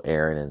 Yumiko,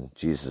 Aaron, and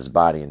Jesus'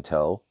 body in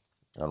tow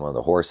on one of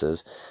the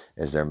horses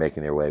as they're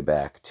making their way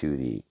back to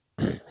the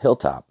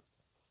Hilltop.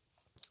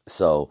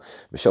 So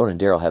Michonne and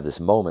Daryl have this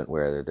moment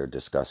where they're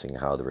discussing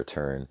how the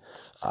return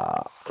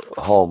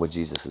home with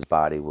Jesus'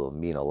 body will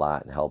mean a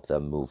lot and help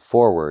them move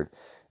forward.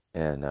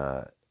 And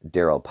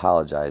Daryl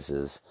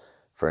apologizes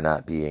for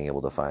not being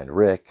able to find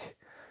Rick.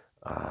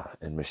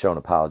 And Michonne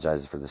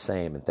apologizes for the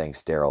same and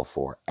thanks Daryl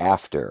for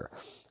after,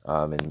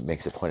 and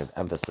makes a point of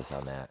emphasis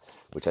on that,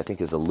 which I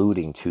think is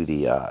alluding to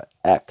the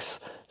X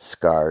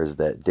scars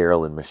that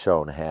Daryl and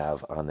Michonne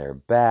have on their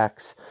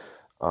backs.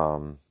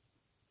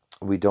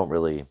 We don't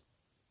really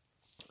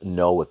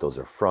know what those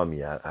are from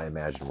yet. I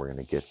imagine we're going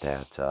to get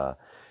that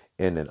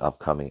in an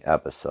upcoming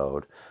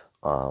episode,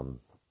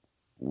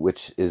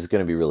 which is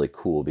going to be really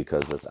cool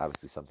because that's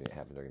obviously something that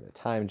happened during the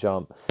time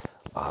jump.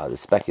 The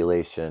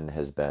speculation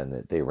has been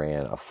that they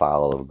ran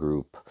afoul of a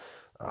group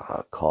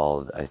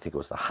called, I think it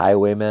was the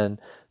Highwaymen,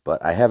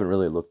 but I haven't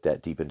really looked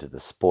that deep into the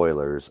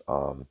spoilers.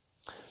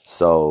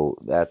 So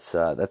that's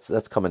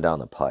coming down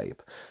the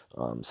pipe.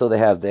 So they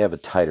have a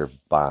tighter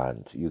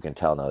bond. You can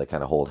tell now they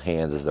kind of hold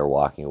hands as they're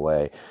walking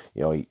away.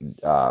 Daryl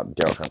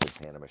kind of puts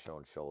his hand on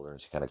Michonne's shoulder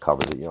and she kind of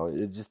covers it.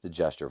 It's just a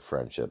gesture of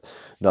friendship,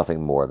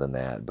 nothing more than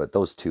that. But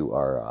those two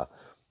are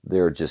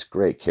they're just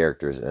great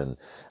characters, and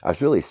I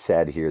was really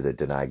sad to hear that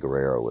Denai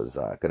Guerrero was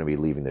going to be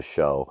leaving the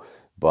show.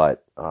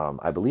 But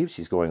I believe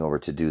she's going over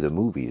to do the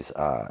movies.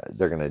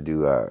 They're going to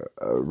do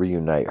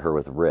reunite her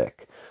with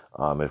Rick.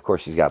 And of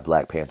course, she's got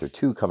Black Panther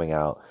 2 coming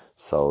out.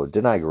 So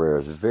Denai Guerrero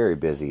is very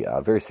busy,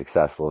 very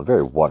successful, and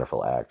very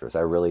wonderful actress. I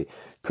really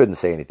couldn't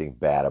say anything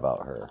bad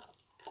about her.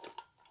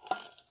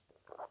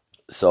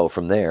 So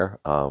from there,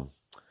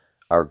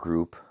 our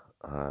group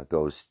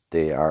goes,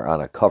 they are on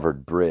a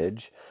covered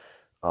bridge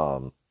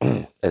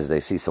as they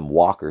see some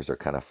walkers are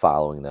kind of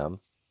following them.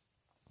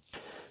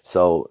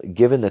 So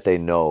given that they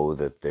know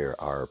that there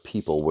are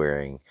people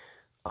wearing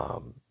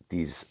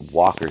these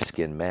walker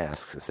skin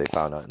masks, as they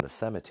found out in the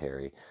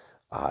cemetery,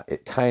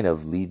 it kind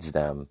of leads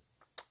them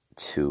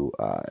to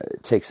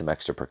take some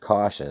extra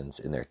precautions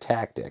in their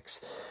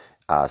tactics.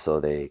 So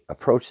they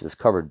approach this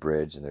covered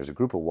bridge, and there's a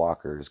group of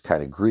walkers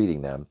kind of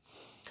greeting them.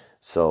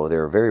 So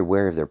they're very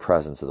wary of their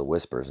presence of the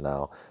Whispers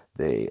now.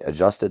 They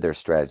adjusted their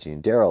strategy,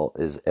 and Daryl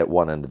is at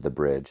one end of the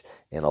bridge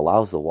and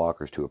allows the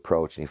walkers to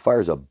approach, and he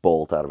fires a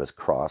bolt out of his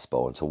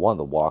crossbow into one of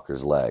the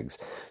walkers' legs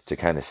to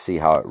kind of see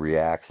how it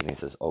reacts, and he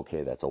says,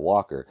 "Okay, that's a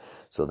walker."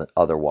 So the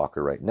other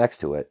walker right next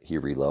to it, he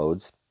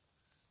reloads,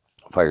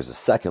 fires a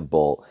second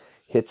bolt,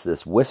 hits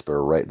this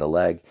Whisper right in the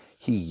leg.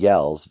 He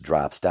yells,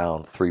 drops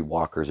down, 3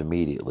 walkers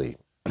immediately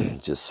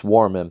just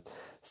swarm him,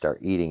 start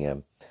eating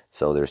him.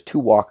 So there's 2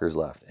 walkers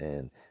left,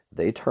 and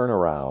they turn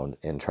around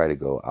and try to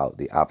go out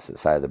the opposite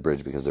side of the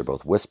bridge because they're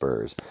both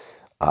Whisperers.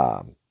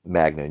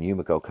 Magna and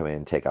Yumiko come in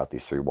and take out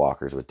these 3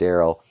 walkers with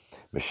Daryl.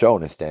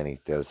 Michonne is standing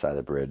at the other side of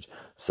the bridge.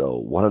 So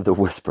one of the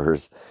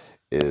Whisperers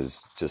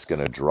is just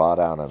going to draw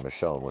down on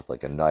Michonne with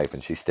like a knife,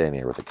 and she's standing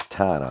there with a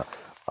katana.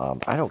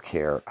 I don't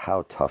care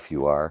how tough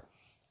you are.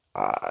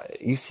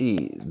 You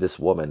see, this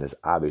woman is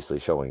obviously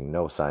showing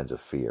no signs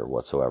of fear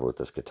whatsoever with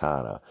this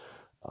katana,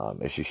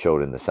 as she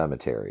showed in the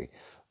cemetery.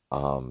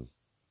 Um,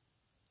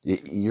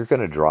 you're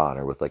going to draw on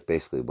her with like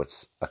basically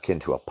what's akin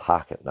to a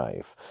pocket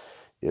knife.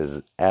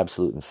 Is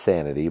absolute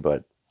insanity,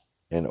 but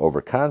and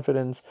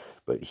overconfidence.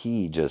 But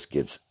he just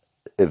gets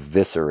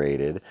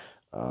eviscerated.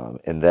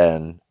 And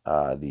then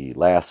the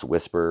last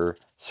whisper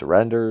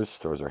surrenders,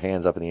 throws her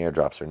hands up in the air,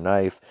 drops her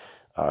knife.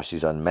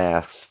 She's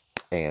unmasked,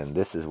 and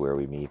this is where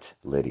we meet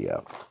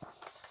Lydia.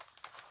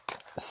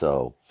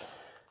 So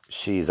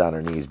she's on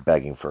her knees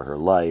begging for her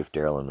life.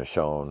 Daryl and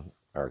Michonne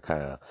are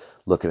kind of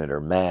looking at her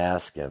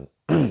mask and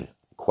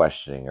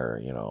questioning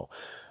her,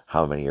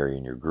 how many are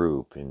in your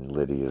group? And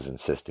Lydia's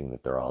insisting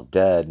that they're all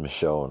dead.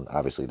 Michonne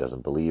obviously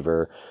doesn't believe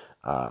her,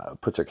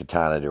 puts her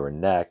katana to her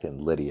neck,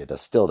 and Lydia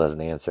still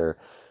doesn't answer.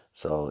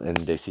 So, and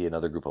they see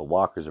another group of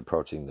walkers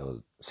approaching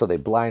those. So they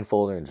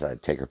blindfold her and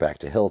decide to take her back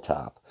to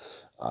Hilltop,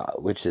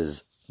 which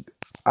is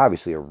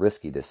obviously a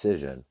risky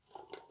decision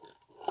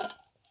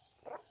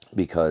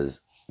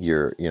because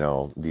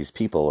these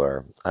people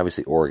are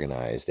obviously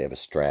organized. They have a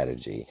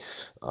strategy.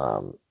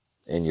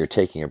 And you're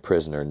taking a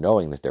prisoner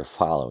knowing that they're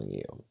following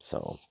you.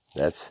 So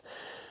that's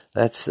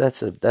a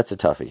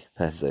toughie,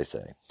 as they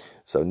say.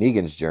 So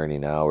Negan's journey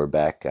now, we're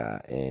back,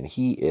 and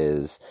he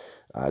is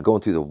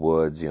going through the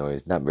woods.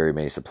 He's not very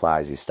many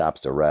supplies. He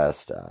stops to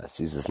rest,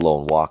 sees this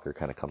lone walker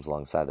kind of comes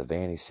alongside the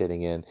van he's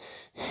sitting in.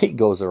 He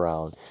goes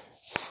around,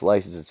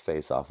 slices its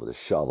face off with a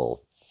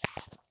shovel.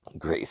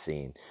 Great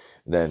scene.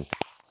 Then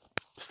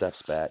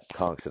steps back,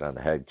 conks it on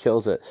the head,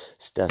 kills it,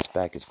 steps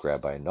back, gets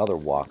grabbed by another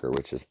walker,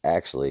 which is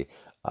actually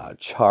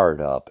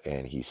charred up,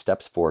 and he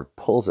steps forward,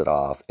 pulls it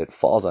off. It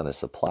falls on his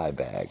supply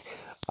bag.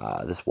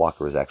 This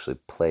walker was actually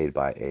played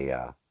by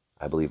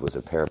I believe it was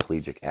a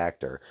paraplegic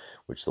actor,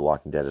 which The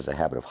Walking Dead has a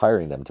habit of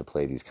hiring them to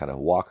play these kind of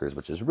walkers,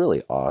 which is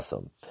really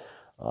awesome,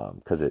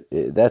 because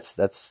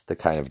that's the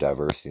kind of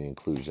diversity and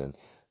inclusion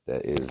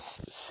that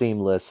is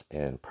seamless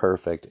and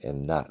perfect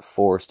and not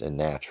forced and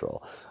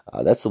natural.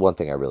 That's the one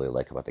thing I really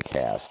like about the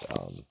cast.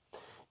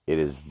 It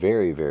is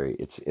very, very,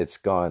 it's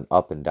gone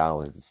up and down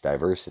with its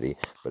diversity,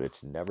 but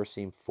it's never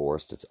seemed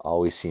forced. It's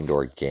always seemed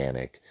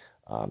organic,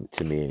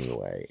 to me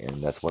anyway.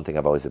 And that's one thing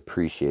I've always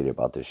appreciated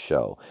about this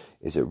show,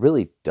 is it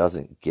really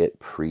doesn't get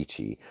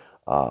preachy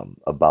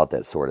about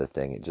that sort of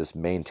thing. It just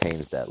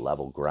maintains that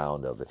level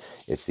ground of it.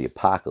 It's the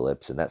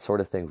apocalypse, and that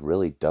sort of thing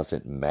really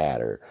doesn't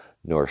matter,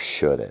 nor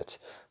should it.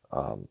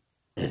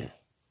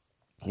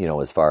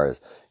 As far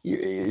as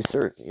it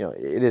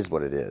is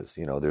what it is.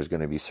 There's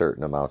going to be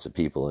certain amounts of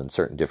people in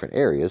certain different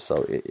areas,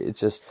 so it's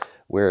just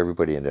where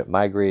everybody ended up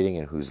migrating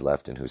and who's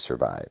left and who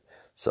survived.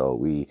 So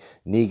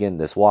Negan,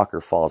 this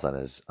walker, falls on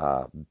his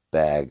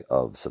bag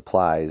of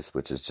supplies,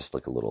 which is just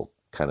like a little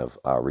kind of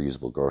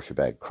reusable grocery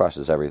bag,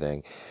 crushes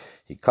everything.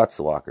 He cuts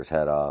the walker's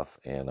head off,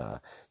 and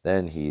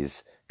then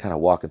he's kind of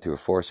walking through a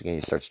forest again.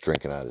 He starts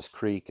drinking out of this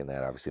creek, and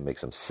that obviously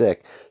makes him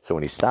sick. So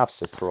when he stops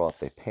to throw up,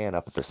 they pan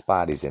up at the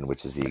spot he's in,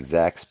 which is the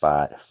exact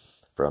spot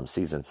from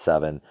season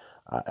 7,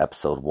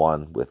 episode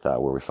 1, with where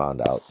we found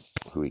out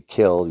who he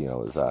killed. It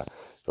was the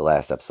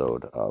last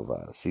episode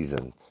of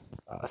season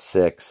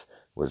 6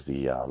 was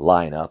the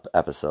lineup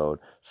episode.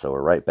 So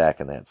we're right back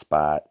in that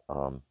spot,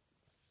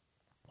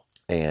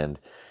 and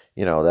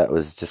that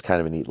was just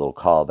kind of a neat little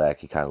callback.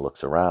 He kind of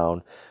looks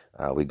around.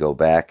 We go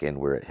back, and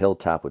we're at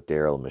Hilltop with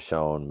Daryl,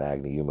 Michonne,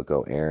 Magna,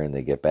 Yumiko, Aaron.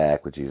 They get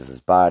back with Jesus'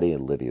 body,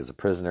 and Lydia's a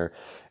prisoner.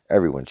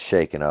 Everyone's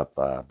shaken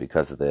up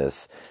because of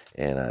this,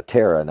 and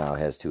Tara now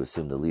has to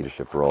assume the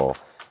leadership role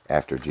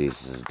after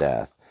Jesus'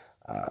 death.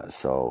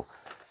 So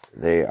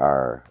they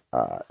are,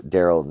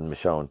 Daryl and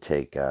Michonne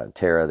take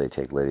Tara. They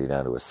take Lydia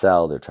down to a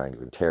cell. They're trying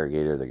to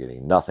interrogate her. They're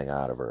getting nothing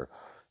out of her.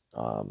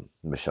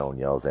 Michonne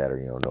yells at her,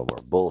 no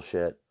more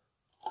bullshit,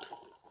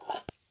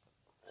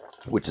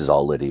 which is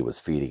all Lydia was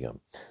feeding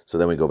him. So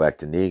then we go back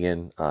to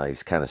Negan.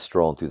 He's kind of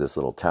strolling through this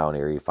little town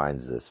area. He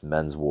finds this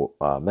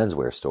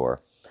menswear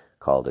store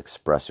called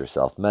Express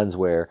Yourself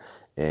Menswear,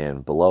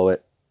 and below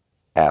it,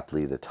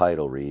 aptly, the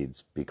title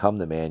reads, "Become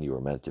the Man You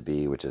Were Meant to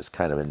Be," which is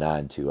kind of a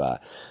nod to,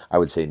 I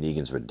would say,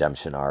 Negan's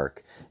redemption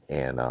arc.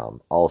 And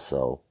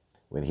also,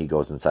 when he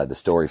goes inside the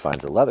store, he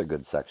finds a leather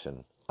goods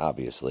section,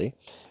 obviously,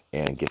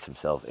 and gets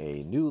himself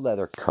a new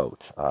leather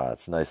coat.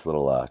 It's a nice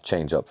little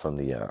change up from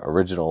the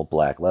original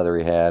black leather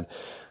he had.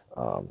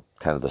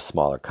 Kind of the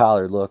smaller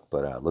collar look,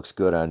 but looks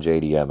good on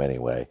JDM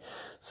anyway.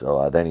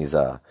 So then he's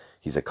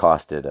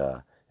accosted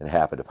and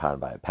happened upon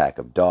by a pack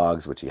of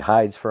dogs, which he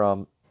hides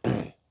from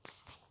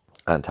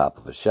on top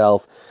of a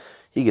shelf.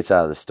 He gets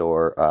out of the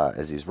store.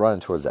 As he's running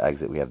towards the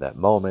exit, we have that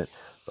moment,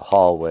 the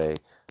hallway.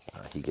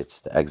 He gets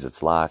the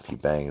exits locked. He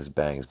bangs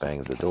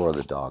the door.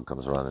 The dog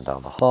comes running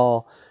down the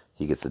hall.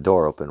 He gets the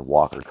door open.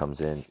 Walker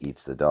comes in,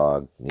 eats the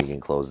dog.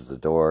 Negan closes the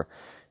door,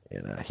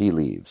 and he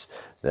leaves.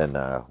 Then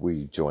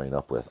we join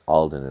up with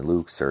Alden and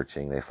Luke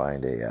searching. They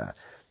find a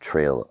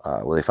trail.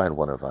 They find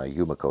one of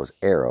Yumiko's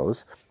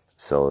arrows.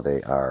 So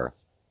they are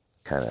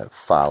kind of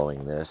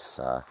following this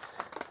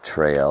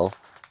trail,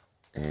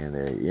 and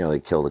they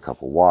killed a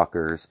couple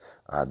walkers.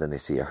 Then they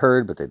see a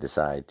herd, but they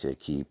decide to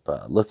keep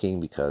looking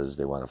because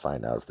they want to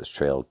find out if this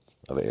trail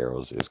of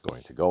arrows is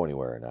going to go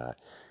anywhere or not.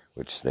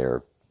 Which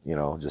they're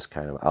just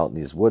kind of out in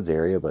these woods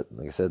area, but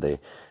like I said,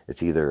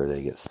 it's either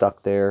they get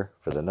stuck there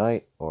for the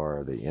night,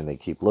 or they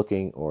keep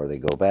looking, or they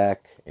go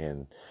back,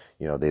 and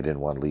they didn't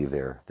want to leave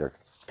their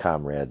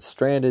comrades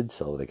stranded,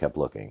 so they kept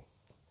looking.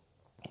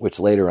 Which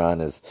later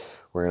on is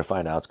we're going to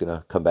find out it's going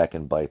to come back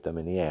and bite them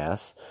in the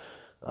ass.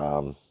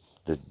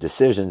 The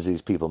decisions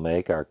these people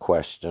make are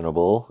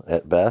questionable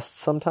at best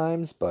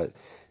sometimes, but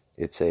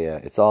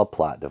it's all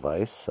plot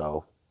device,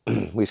 so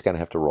we just kind of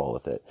have to roll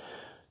with it.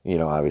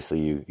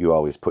 Obviously you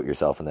always put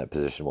yourself in that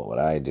position. What would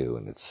I do?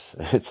 And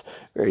it's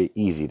very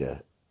easy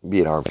to be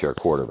an armchair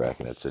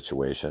quarterback in that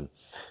situation,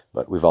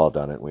 but we've all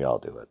done it and we all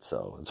do it.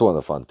 So it's one of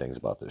the fun things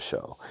about this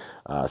show.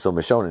 So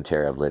Michonne and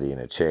Tara have Liddy in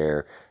a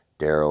chair.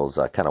 Daryl's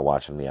kind of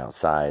watching from the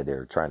outside.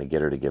 They're trying to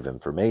get her to give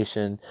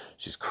information.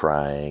 She's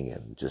crying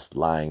and just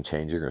lying,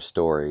 changing her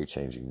story,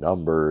 changing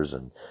numbers.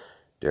 And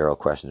Daryl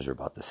questions her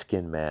about the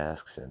skin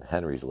masks, and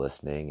Henry's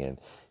listening, and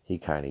he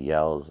kind of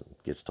yells and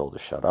gets told to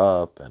shut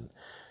up. And,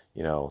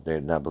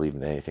 they're not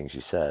believing anything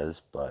she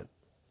says, but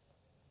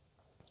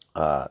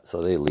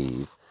so they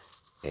leave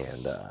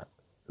and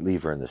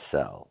leave her in the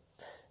cell.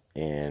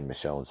 And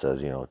Michonne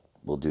says,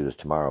 we'll do this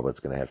tomorrow, but it's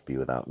going to have to be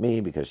without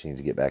me because she needs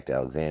to get back to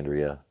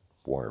Alexandria,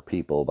 warn her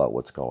people about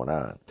what's going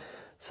on.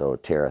 So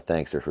Tara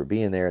thanks her for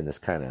being there, and this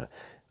kind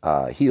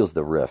of heals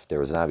the rift. There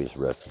was an obvious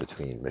rift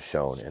between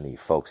Michonne and the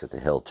folks at the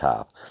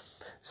hilltop.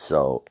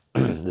 So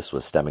this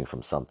was stemming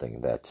from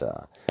something that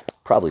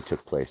probably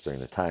took place during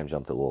the time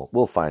jump that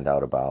we'll find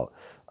out about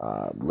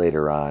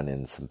later on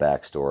in some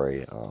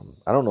backstory.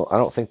 I don't know. I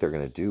don't think they're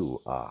going to do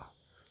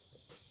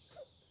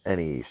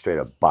any straight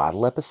up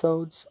bottle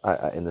episodes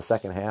in the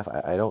second half.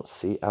 I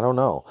don't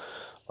know.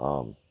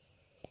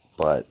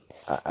 But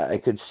I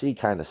could see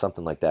kind of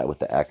something like that with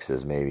the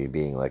X's, maybe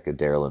being like a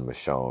Daryl and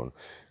Michonne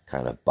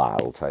kind of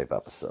bottle type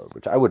episode,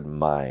 which I wouldn't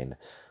mind.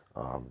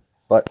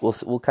 But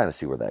we'll kind of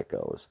see where that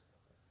goes.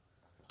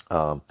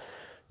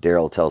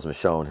 Daryl tells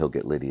Michonne he'll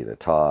get Lydia to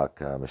talk.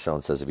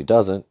 Michonne says if he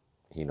doesn't,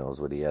 he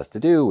knows what he has to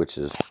do, which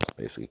is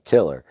basically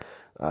kill her.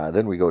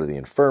 Then we go to the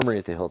infirmary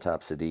at the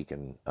Hilltop. Sadiq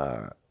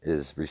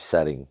is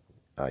resetting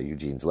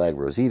Eugene's leg.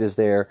 Rosita's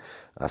there.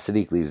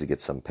 Sadiq leaves to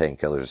get some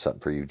painkillers or something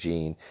for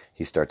Eugene.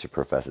 He starts to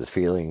profess his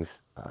feelings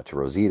to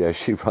Rosita.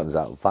 She runs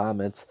out and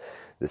vomits.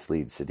 This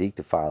leads Sadiq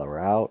to follow her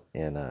out,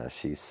 and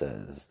she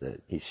says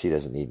that she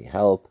doesn't need any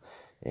help,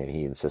 and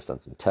he insists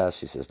on some tests.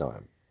 She says, no,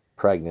 I'm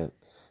pregnant,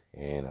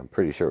 and I'm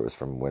pretty sure it was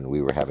from when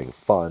we were having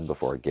fun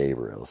before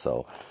Gabriel.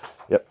 So,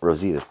 yep,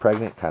 Rosita's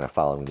pregnant, kind of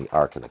following the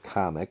arc of the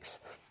comics,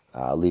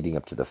 leading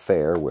up to the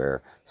fair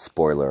where,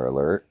 spoiler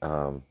alert,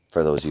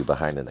 for those of you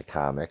behind in the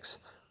comics,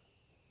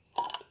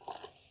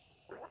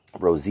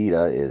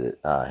 Rosita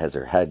has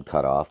her head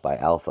cut off by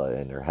Alpha,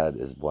 and her head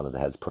is one of the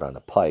heads put on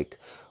the pike,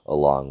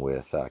 along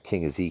with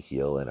King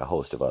Ezekiel and a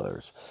host of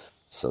others.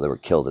 So they were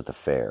killed at the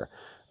fair.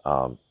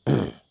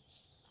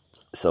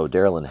 So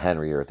Daryl and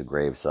Henry are at the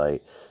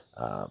gravesite.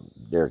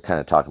 They're kind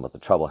of talking about the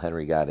trouble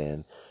Henry got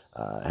in.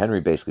 Henry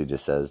basically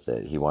just says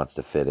that he wants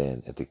to fit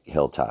in at the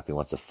hilltop. He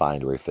wants to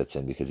find where he fits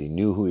in because he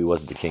knew who he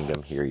was at the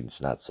kingdom. Here he's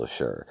not so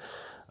sure.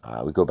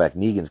 We go back.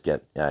 Negan's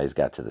he's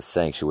got to the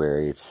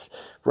sanctuary. It's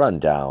run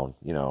down.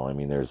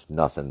 There's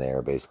nothing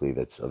there basically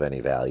that's of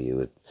any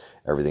value.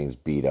 Everything's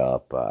beat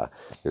up.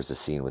 There's a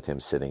scene with him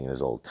sitting in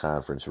his old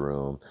conference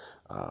room.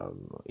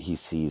 He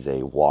sees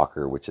a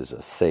walker, which is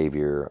a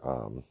savior,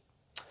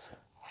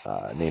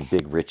 named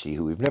Big Richie,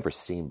 who we've never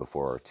seen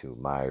before to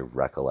my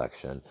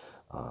recollection.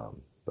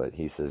 But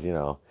he says,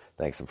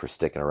 thanks him for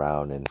sticking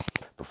around. And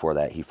before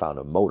that, he found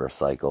a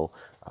motorcycle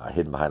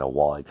hidden behind a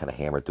wall. He kind of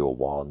hammered through a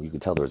wall, and you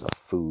could tell there was a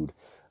food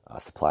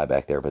supply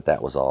back there, but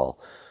that was all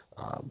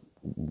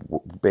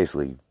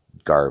basically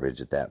garbage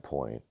at that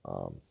point.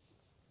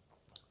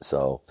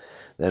 So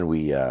then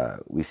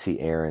we see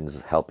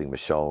Aaron's helping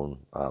Michonne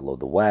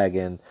load the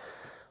wagon.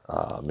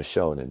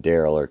 Michonne and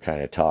Daryl are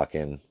kind of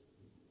talking.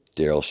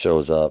 Daryl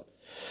shows up,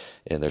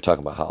 and they're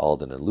talking about how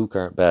Alden and Luke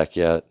aren't back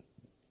yet.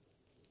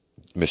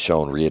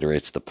 Michonne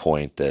reiterates the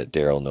point that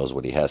Daryl knows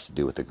what he has to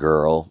do with the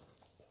girl.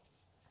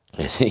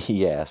 And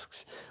he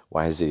asks,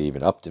 why is it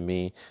even up to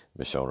me?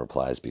 Michonne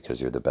replies, because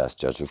you're the best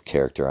judge of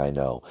character I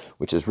know,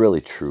 which is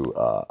really true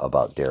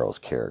about Daryl's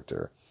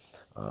character.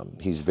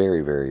 He's very,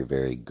 very,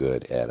 very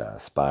good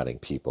at spotting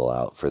people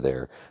out for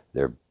their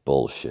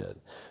bullshit.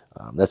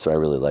 That's what I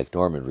really like.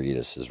 Norman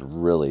Reedus is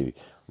really,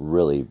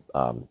 really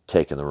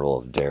taken the role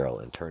of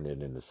Daryl and turned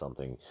it into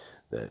something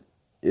that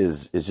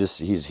is just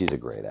he's a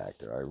great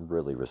actor. I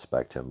really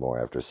respect him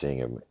more after seeing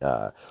him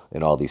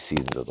in all these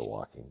seasons of The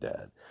Walking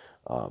Dead.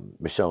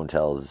 Michonne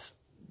tells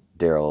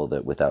Daryl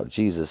that without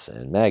Jesus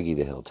and Maggie,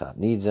 the Hilltop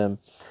needs him,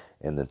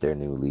 and that their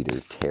new leader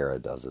Tara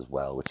does as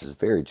well, which is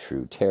very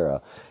true.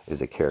 Tara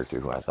is a character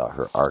who I thought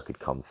her arc had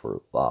come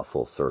for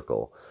full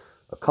circle.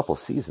 a couple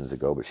seasons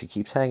ago, but she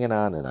keeps hanging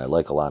on, and I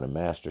like Alana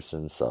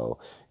Masterson,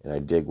 and I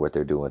dig what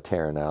they're doing with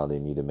Tara now. They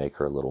need to make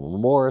her a little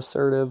more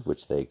assertive,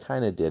 which they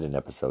kind of did in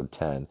episode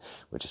 10,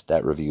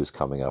 that review is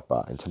coming up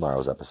in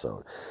tomorrow's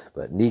episode.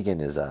 But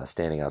Negan is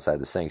standing outside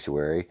the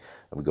sanctuary,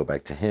 and we go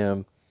back to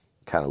him,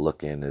 kind of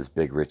looking as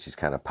Big Richie's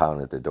kind of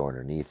pounding at the door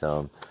underneath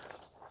him.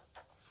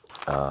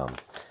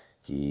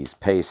 He's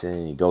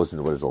pacing. He goes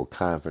into his old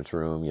conference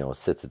room,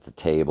 sits at the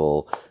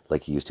table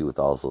like he used to with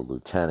all his little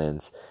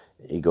lieutenants.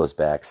 He goes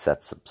back,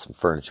 sets up some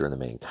furniture in the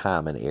main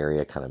common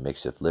area, kind of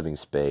makeshift living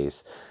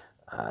space.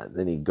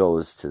 Then he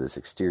goes to this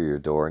exterior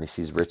door and he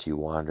sees Richie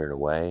wandering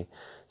away.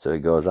 So he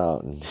goes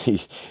out and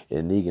he,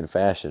 in Negan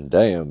fashion,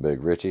 damn,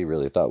 Big Richie,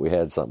 really thought we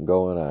had something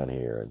going on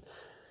here. And,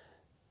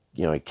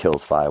 he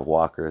kills 5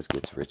 walkers,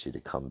 gets Richie to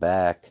come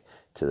back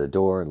to the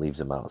door and leaves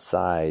him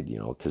outside,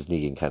 because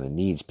Negan kind of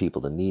needs people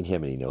to need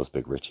him, and he knows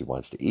Big Richie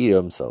wants to eat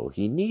him, so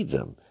he needs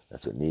him.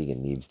 That's what Negan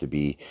needs to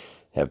be,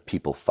 have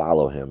people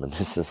follow him, and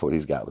this is what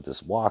he's got with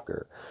this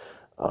walker.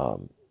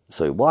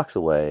 So he walks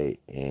away,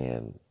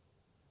 and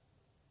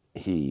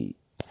he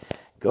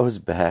goes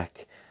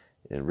back,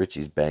 and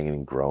Richie's banging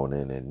and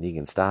groaning, and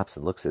Negan stops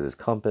and looks at his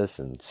compass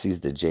and sees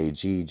the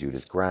JG,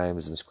 Judith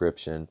Grimes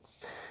inscription,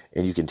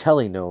 and you can tell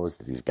he knows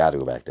that he's got to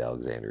go back to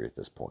Alexandria at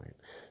this point.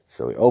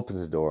 So he opens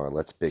the door and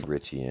lets Big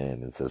Richie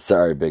in and says,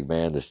 sorry, big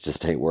man, this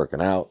just ain't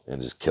working out,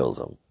 and just kills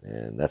him.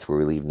 And that's where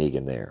we leave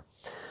Negan there.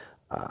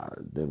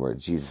 Then we're at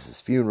Jesus'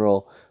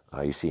 funeral.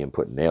 You see him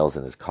putting nails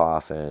in his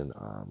coffin.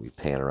 We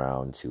pan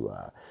around to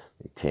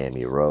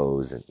Tammy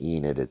Rose and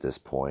Enid at this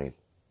point.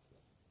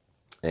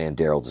 And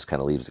Daryl just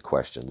kind of leaves the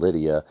question.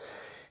 Lydia,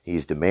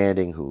 he's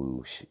demanding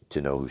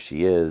to know who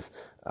she is.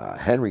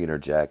 Henry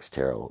interjects.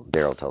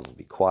 Daryl tells him to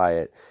be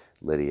quiet.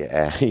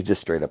 Lydia, he just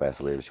straight up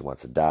asks Lydia if she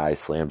wants to die,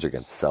 slams her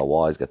against the cell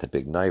wall. He's got the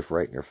big knife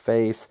right in her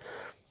face,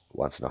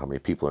 wants to know how many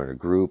people are in a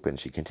group, and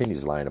she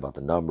continues lying about the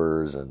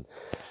numbers, and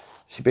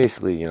she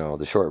basically,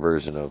 the short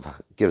version of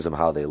gives them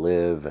how they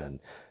live,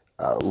 and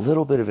a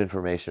little bit of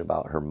information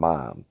about her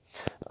mom.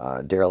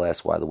 Daryl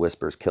asks why the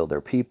Whispers killed their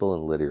people,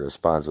 and Lydia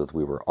responds with,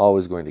 we were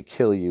always going to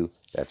kill you,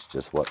 that's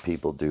just what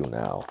people do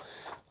now.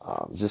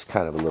 Just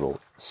kind of a little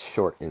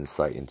short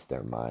insight into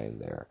their mind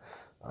there.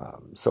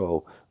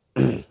 So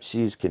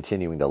she's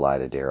continuing to lie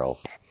to Daryl,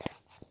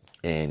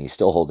 and he's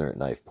still holding her at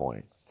knife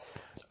point.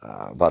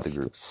 About the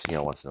groups,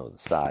 wants to know the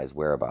size,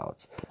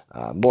 whereabouts.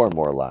 More and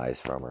more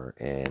lies from her,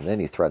 and then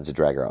he threatens to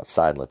drag her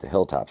outside and let the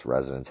Hilltops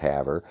residents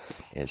have her,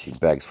 and she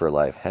begs for her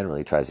life.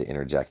 Henry tries to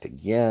interject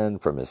again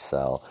from his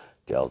cell.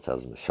 Daryl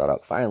tells him to shut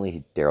up.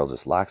 Finally, Daryl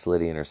just locks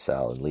Lydia in her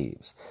cell and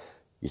leaves.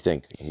 You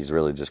think he's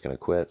really just going to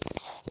quit?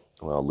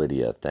 Well,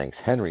 Lydia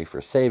thanks Henry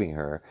for saving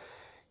her.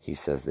 He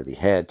says that he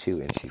had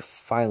to, and she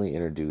finally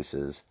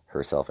introduces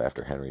herself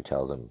after Henry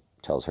tells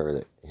her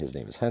that his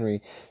name is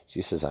Henry.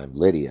 She says, I'm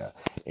Lydia.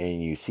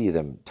 And you see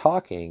them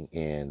talking,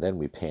 and then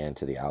we pan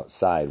to the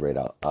outside. Right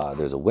out,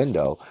 there's a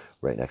window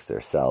right next to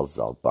their cells. It's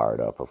all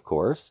barred up, of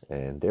course.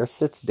 And there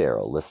sits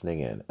Daryl, listening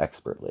in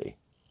expertly.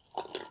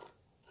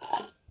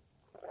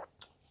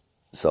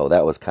 So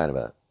that was kind of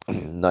a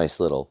nice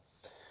little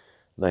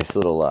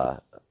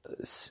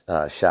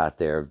shot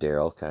there of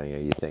Daryl. Kind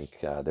of, you think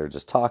they're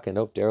just talking.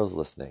 Nope, Daryl's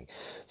listening.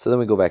 So then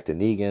we go back to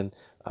Negan.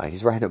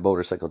 He's riding a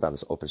motorcycle down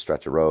this open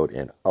stretch of road,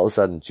 and all of a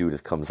sudden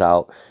Judith comes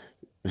out,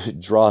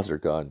 draws her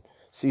gun,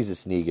 sees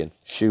it's Negan,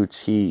 shoots.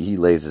 He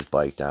lays his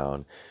bike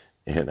down,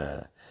 and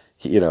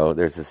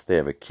they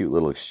have a cute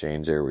little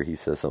exchange there where he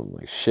says something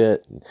like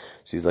shit, and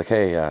she's like,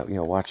 hey,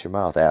 watch your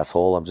mouth,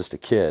 asshole. I'm just a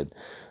kid.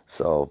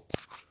 So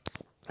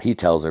he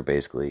tells her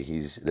basically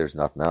there's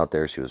nothing out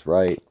there. She was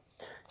right.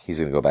 He's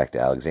going to go back to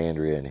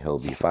Alexandria, and he'll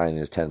be fine in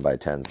his 10 by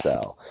 10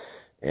 cell.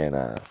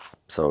 And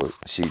so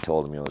she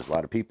told him, there's a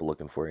lot of people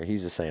looking for you.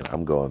 He's just saying,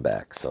 I'm going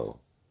back. So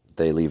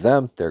they leave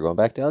them. They're going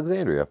back to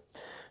Alexandria.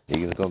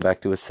 Negan's going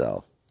back to his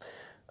cell.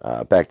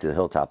 Back to the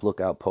Hilltop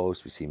Lookout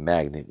Post. We see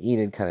Magna and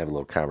Enid kind of have a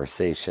little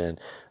conversation.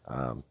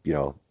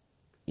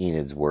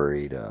 Enid's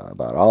worried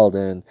about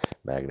Alden.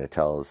 Magna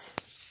tells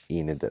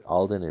Enid that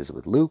Alden is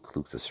with Luke.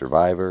 Luke's a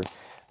survivor.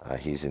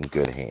 He's in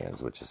good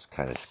hands, which is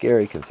kind of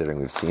scary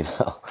considering we've seen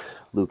how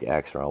Luke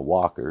acts around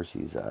walkers.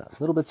 He's a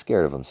little bit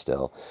scared of them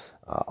still.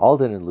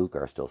 Alden and Luke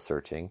are still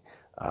searching,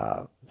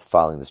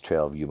 following this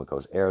trail of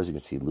Yumiko's arrows. You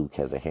can see Luke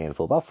has a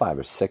handful, about 5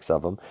 or 6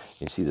 of them.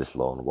 You see this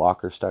lone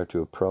walker start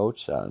to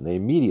approach. And they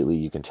immediately,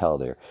 you can tell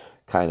they're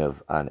kind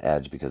of on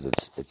edge because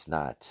it's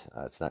not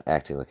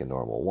acting like a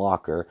normal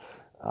walker.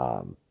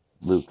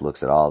 Luke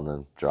looks at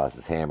Alden, draws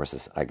his hammer,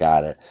 says, I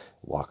got it.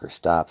 Walker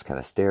stops, kind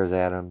of stares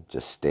at him,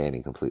 just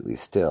standing completely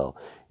still.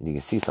 And you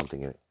can see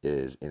something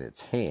is in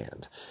its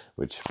hand,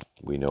 which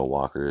we know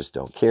walkers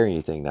don't carry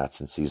anything, not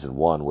since season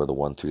 1, where the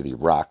one threw the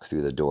rock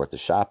through the door at the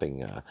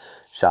shopping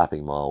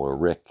mall where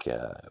Rick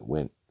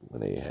went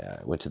when they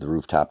went to the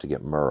rooftop to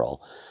get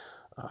Merle.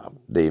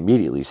 They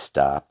immediately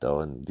stop, though,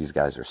 and these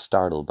guys are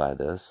startled by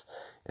this.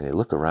 And they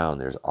look around,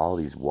 there's all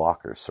these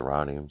walkers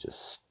surrounding him,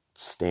 just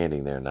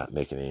standing there, not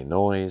making any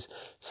noise,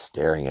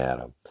 staring at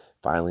him.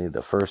 finally,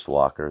 the first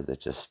walker that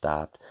just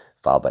stopped,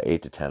 followed by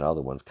 8 to 10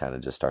 other ones, kind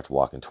of just starts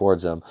walking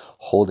towards them,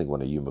 holding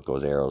one of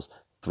Yumiko's arrows,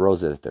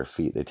 throws it at their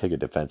feet. They take a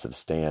defensive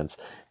stance,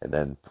 and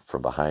then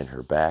from behind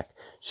her back,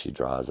 she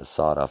draws a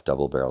sawed-off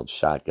double-barreled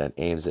shotgun,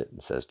 aims it,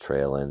 and says,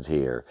 "Trail ends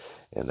here."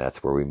 And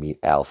that's where we meet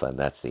Alpha, and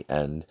that's the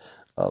end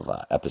of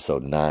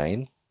episode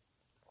 9,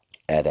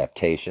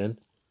 Adaptation.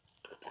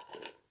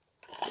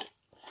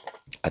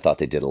 I thought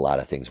they did a lot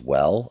of things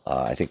well.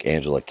 I think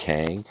Angela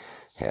Kang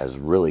has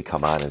really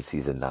come on in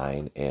season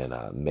 9 and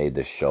made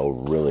the show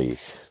really,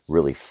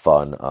 really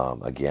fun.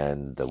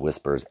 Again, the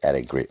Whispers add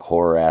a great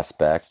horror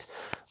aspect.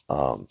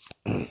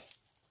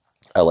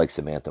 I like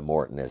Samantha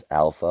Morton as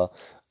Alpha.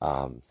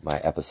 My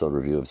episode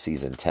review of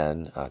season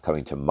 10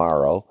 coming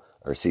tomorrow,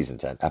 or season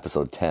 10,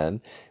 episode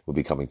 10 will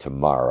be coming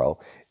tomorrow,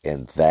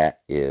 and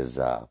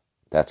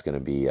that's going to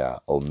be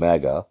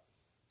Omega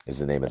is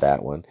the name of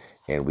that one,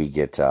 and we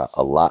get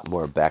a lot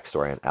more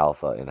backstory on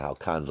Alpha and how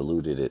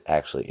convoluted it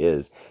actually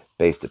is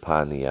based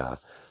upon the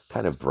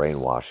kind of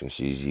brainwashing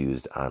she's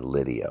used on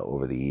Lydia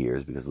over the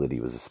years, because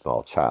Lydia was a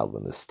small child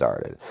when this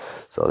started.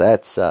 So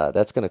that's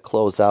going to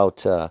close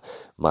out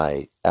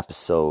my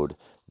episode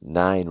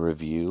 9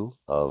 review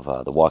of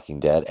The Walking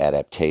Dead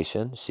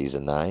Adaptation,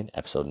 season 9,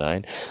 episode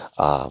 9,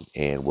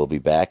 and we'll be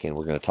back and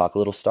we're going to talk a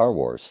little Star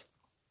Wars.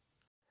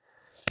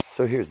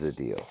 So here's the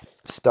deal.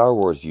 Star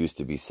Wars used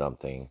to be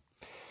something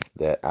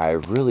that I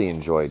really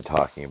enjoyed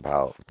talking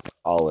about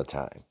all the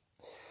time,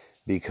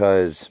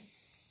 because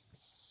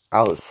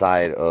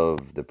outside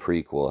of the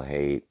prequel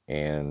hate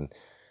and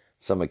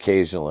some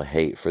occasional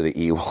hate for the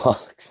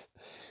Ewoks,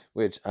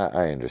 which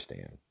I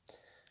understand,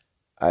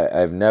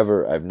 I've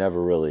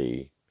never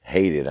really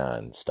hated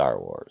on Star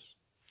Wars.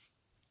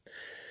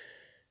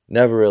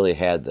 Never really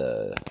had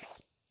the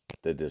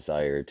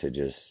desire to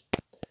just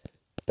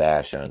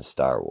bash on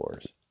Star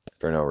Wars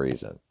for no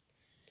reason.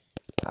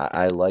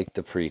 I like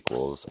the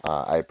prequels.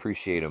 I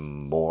appreciate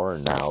them more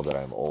now that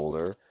I'm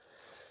older,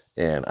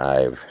 and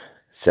I've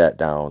sat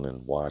down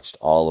and watched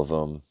all of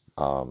them,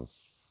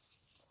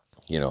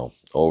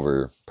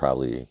 over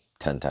probably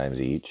 10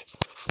 times each,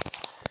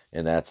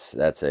 and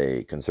that's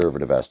a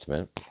conservative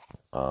estimate.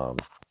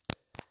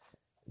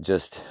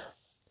 Just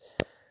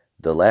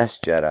The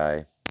Last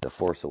Jedi, The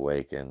Force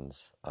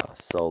Awakens,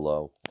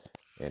 Solo,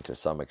 and to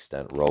some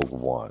extent Rogue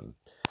One.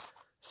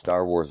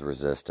 Star Wars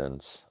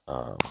Resistance,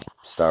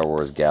 Star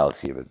Wars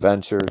Galaxy of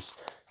Adventures,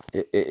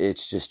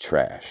 it's just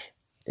trash.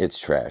 It's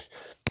trash.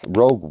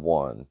 Rogue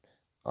One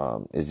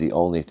is the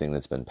only thing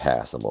that's been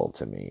passable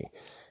to me,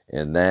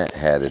 and that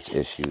had its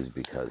issues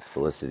because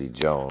Felicity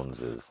Jones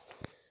is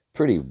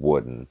pretty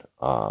wooden.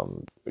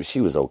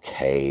 She was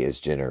okay as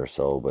Jyn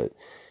Erso, but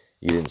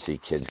you didn't see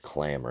kids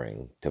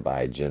clamoring to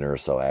buy Jyn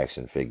Erso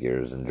action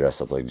figures and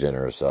dress up like Jyn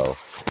Erso.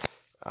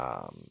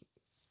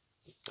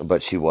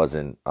 But she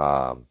wasn't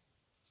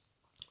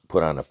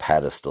put on a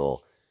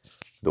pedestal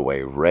the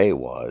way Rey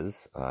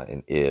was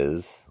and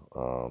is.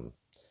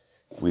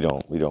 We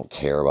don't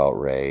care about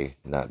Rey,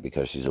 not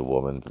because she's a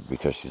woman, but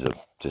because she's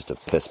just a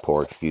piss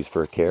poor excuse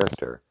for a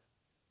character.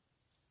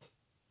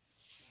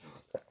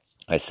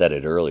 I said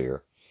it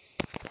earlier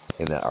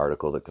in that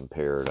article that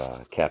compared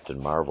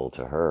Captain Marvel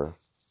to her.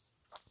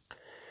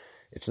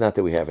 It's not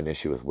that we have an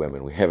issue with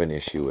women; we have an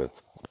issue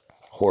with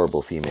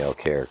horrible female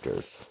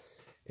characters.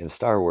 And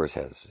Star Wars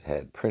has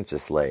had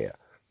Princess Leia,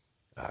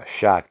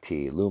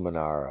 Shakti,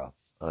 Luminara,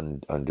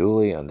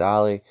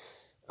 Unduli.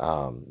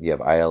 You have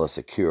Ayla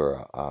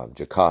Secura,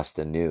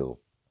 Jocasta Nu.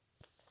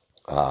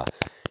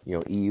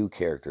 EU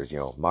characters,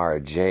 Mara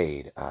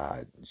Jade,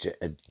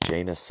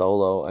 Jaina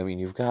Solo. I mean,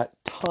 you've got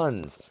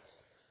tons.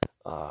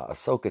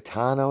 Ahsoka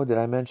Tano, did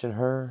I mention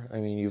her? I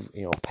mean,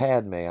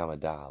 Padme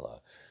Amidala.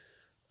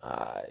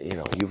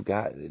 You've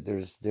got,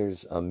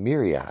 there's a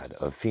myriad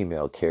of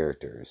female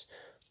characters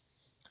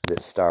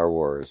that Star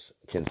Wars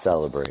can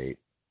celebrate,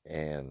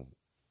 and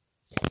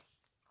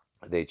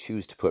they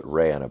choose to put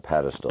Rey on a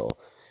pedestal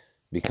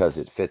because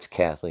it fits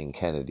Kathleen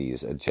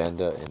Kennedy's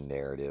agenda and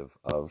narrative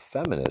of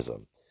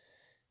feminism,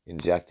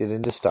 injected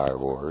into Star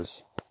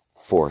Wars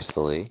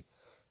forcefully.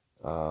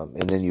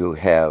 And then you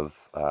have,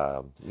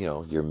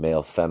 your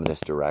male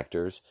feminist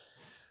directors,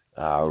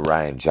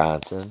 Rian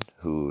Johnson,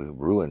 who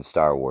ruined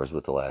Star Wars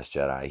with The Last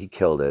Jedi. He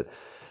killed it.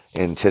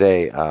 And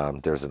today,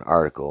 there's an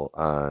article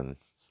on,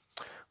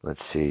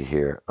 let's see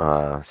here,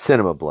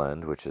 Cinema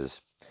Blend, which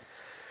is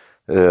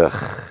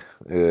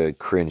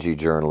cringy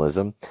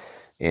journalism.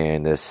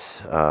 And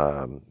this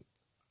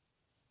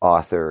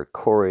author,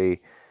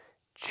 Corey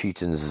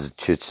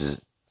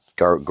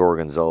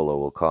Gorgonzola,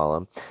 we'll call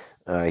him,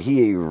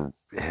 he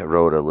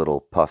wrote a little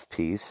puff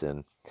piece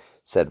and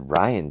said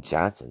Rian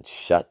Johnson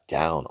shut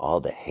down all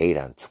the hate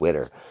on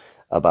Twitter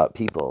about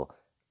people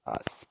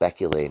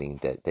speculating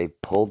that they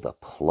pulled the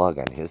plug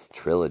on his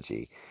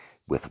trilogy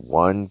with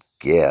one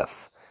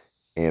GIF.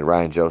 And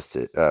Rian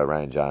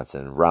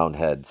Johnson,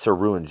 Roundhead, Sir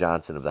Ruin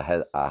Johnson of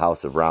the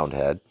House of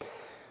Roundhead,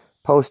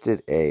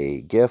 posted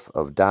a GIF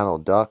of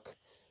Donald Duck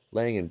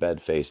laying in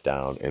bed face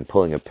down and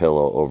pulling a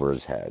pillow over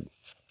his head.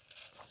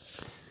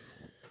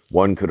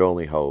 One could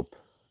only hope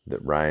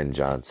that Rian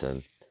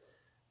Johnson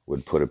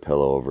would put a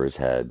pillow over his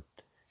head,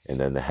 and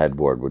then the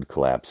headboard would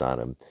collapse on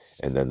him,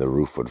 and then the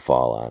roof would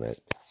fall on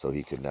it, so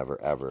he could never,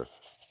 ever,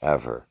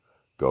 ever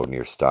go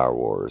near Star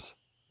Wars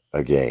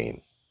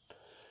again.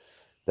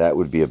 That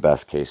would be a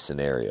best case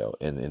scenario.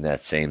 And in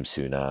that same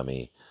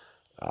tsunami,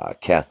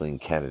 Kathleen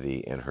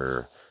Kennedy and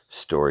her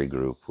story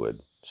group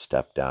would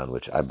step down,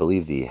 which I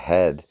believe the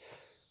head,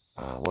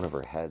 one of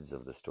her heads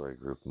of the story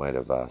group might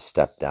have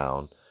stepped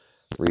down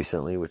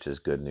recently, which is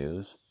good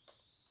news.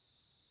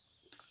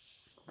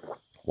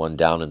 One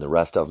down and the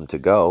rest of them to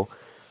go,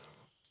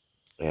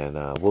 and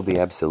we'll be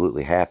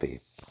absolutely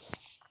happy.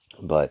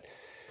 But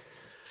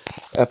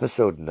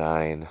episode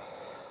 9,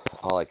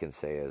 all I can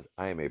say is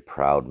I am a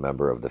proud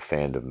member of the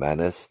Fandom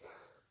Menace.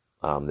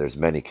 There's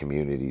many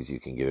communities you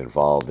can get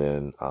involved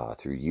in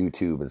through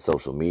YouTube and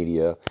social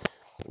media.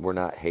 We're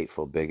not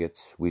hateful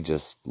bigots. We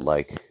just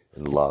like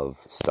and love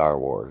Star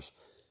Wars.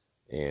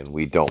 And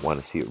we don't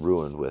want to see it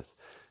ruined with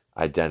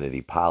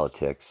identity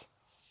politics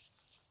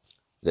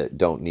that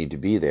don't need to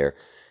be there.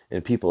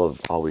 And people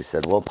have always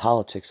said, well,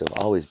 politics have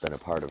always been a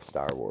part of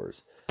Star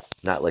Wars.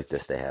 Not like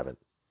this, they haven't.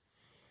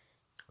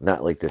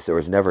 Not like this. There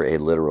was never a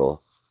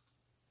literal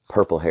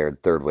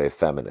purple-haired third-wave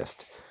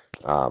feminist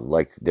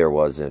like there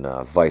was in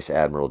Vice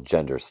Admiral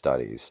Gender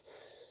Studies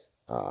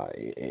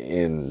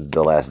in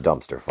The Last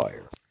Dumpster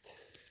Fire.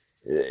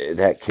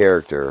 That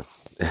character,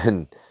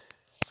 and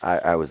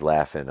I was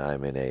laughing.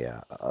 I'm in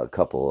a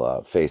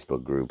couple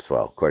Facebook groups,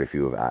 well, quite a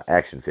few of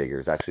action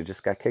figures. Actually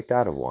just got kicked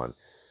out of one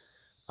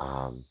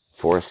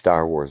for a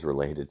Star Wars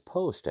related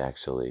post,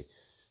 actually,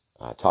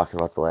 talking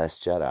about The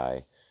Last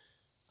Jedi.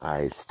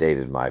 I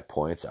stated my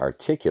points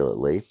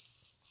articulately,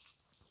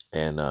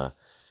 and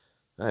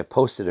I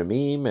posted a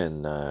meme,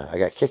 and I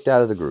got kicked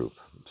out of the group.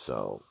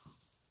 So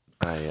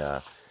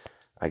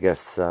I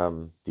guess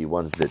the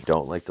ones that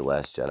don't like The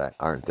Last Jedi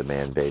aren't the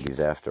man babies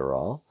after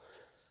all.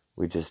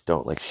 We just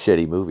don't like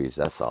shitty movies,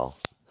 that's all.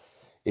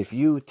 If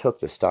you took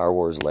the Star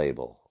Wars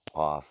label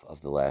off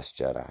of The Last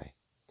Jedi,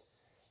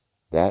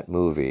 that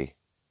movie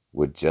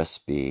would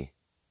just be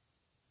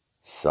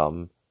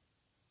some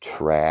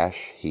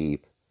trash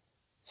heap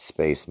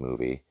space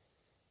movie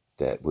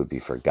that would be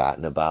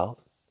forgotten about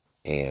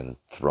and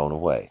thrown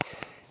away.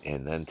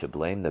 And then to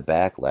blame the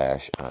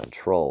backlash on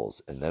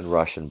trolls and then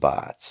Russian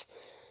bots.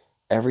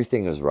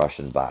 Everything is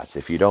Russian bots.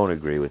 If you don't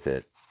agree with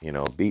it,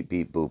 beep,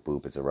 beep, boop,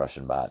 boop, it's a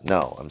Russian bot.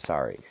 No, I'm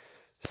sorry.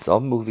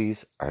 Some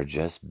movies are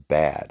just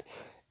bad.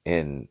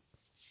 And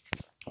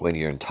when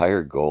your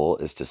entire goal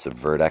is to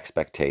subvert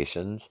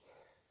expectations,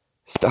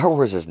 Star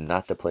Wars is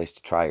not the place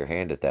to try your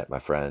hand at that, my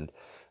friend.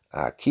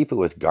 Keep it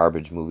with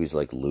garbage movies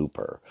like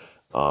Looper,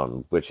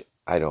 which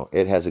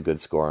it has a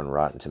good score on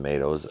Rotten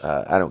Tomatoes.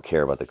 I don't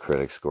care about the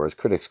critic scores.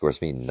 Critic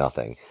scores mean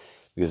nothing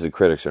because the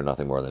critics are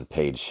nothing more than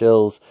paid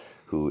shills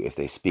who, if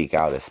they speak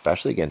out,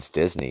 especially against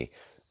Disney,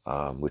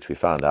 which we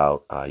found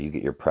out, you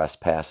get your press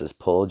passes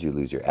pulled, you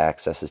lose your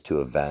accesses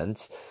to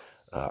events,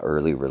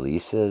 early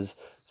releases.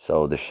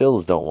 So the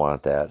shills don't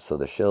want that, so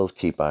the shills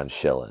keep on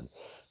shilling.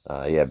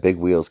 Big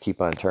wheels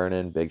keep on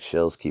turning, big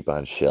shills keep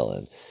on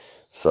shilling.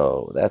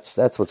 So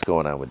that's what's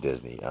going on with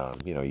Disney.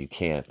 You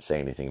can't say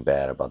anything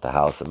bad about the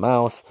House of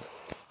Mouse.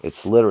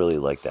 It's literally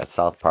like that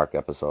South Park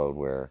episode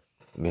where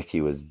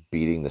Mickey was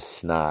beating the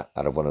snot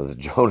out of one of the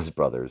Jonas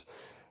Brothers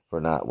for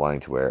not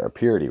wanting to wear a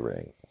purity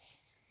ring.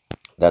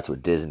 That's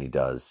what Disney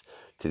does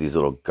to these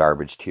little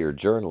garbage tier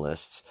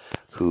journalists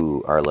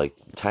who are like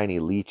tiny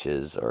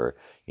leeches or,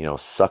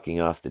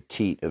 sucking off the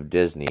teat of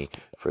Disney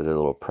for their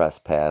little press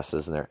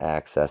passes and their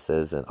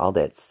accesses and all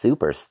that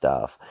super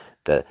stuff.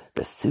 The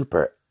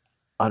super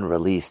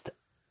unreleased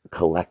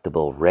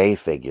collectible Rey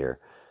figure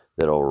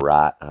that'll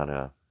rot on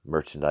a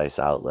merchandise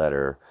outlet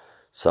or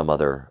some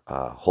other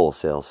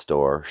wholesale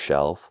store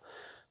shelf.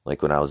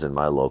 Like when I was in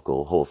my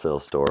local wholesale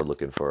store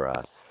looking for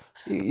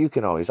you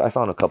can always, I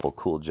found a couple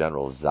cool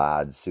General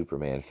Zod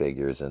Superman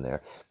figures in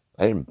there.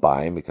 I didn't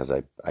buy them because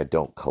I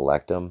don't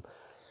collect them.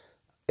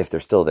 If they're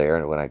still there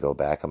and when I go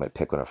back, I might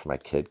pick one up for my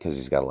kid because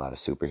he's got a lot of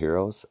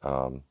superheroes.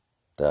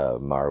 The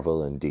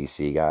Marvel and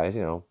DC guys,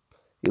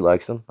 he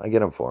likes them. I get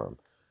them for him.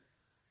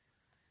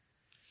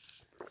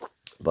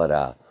 But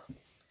I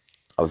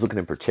was looking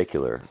in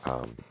particular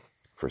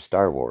for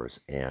Star Wars,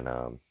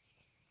 and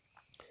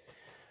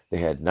they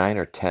had 9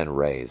 or 10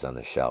 Reys on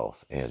the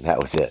shelf, and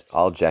that was it.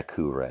 All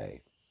Jakku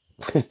Rey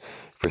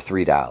for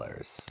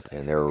 $3,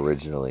 and they're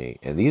originally,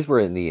 and these were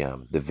in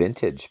the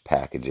vintage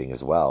packaging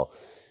as well,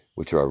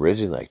 which were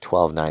originally like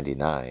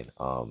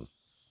 $12.99.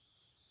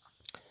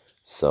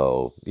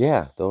 So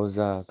yeah, those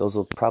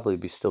will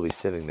probably still be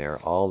sitting there,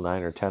 all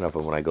 9 or 10 of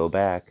them when I go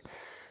back,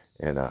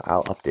 and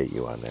I'll update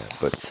you on that.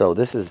 But so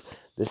this is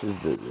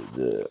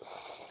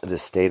the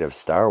state of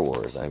Star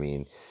Wars. I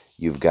mean,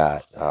 you've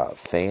got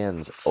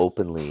fans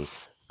openly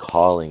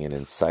calling and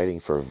inciting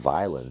for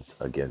violence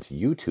against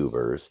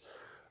YouTubers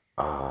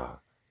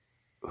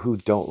who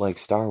don't like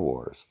Star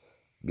Wars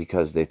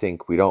because they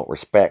think we don't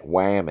respect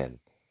women.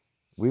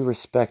 We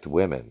respect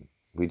women.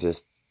 We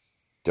just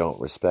don't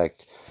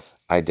respect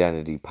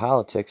identity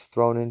politics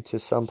thrown into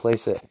some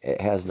place that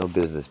it has no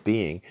business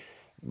being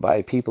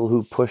by people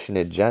who push an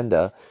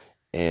agenda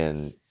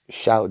and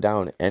shout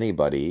down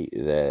anybody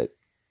that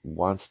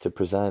wants to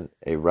present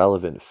a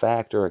relevant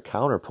fact or a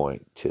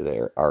counterpoint to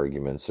their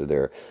arguments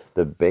or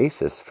the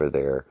basis for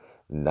their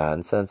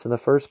nonsense in the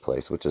first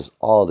place, which is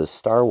all this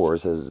Star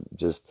Wars has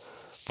just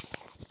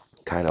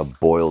kind of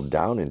boiled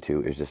down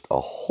into, is just a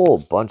whole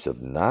bunch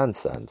of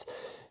nonsense.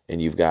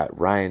 And you've got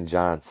Ryan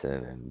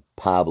Johnson and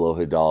Pablo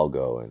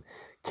Hidalgo and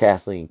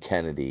Kathleen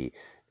Kennedy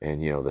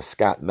and, the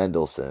Scott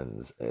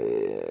Mendelsons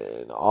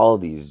and all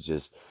these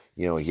just,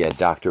 he had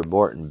Dr.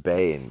 Morton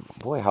Bay, and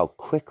boy, how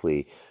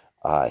quickly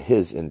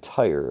his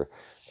entire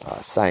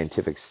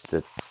scientific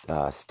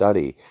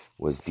study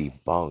was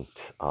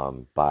debunked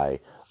by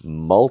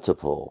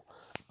multiple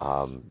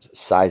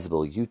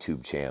sizable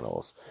YouTube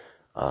channels.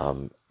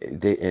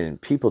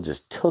 And people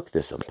just took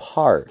this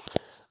apart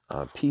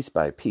piece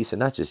by piece, and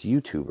not just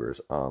YouTubers,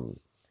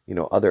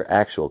 other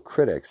actual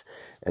critics.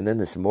 And then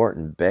this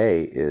Morton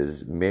Bay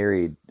is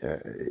married,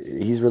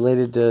 he's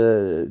related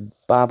to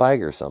Bob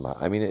Iger somehow.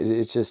 I mean,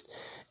 it's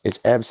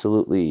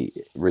absolutely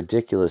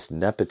ridiculous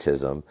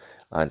nepotism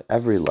on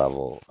every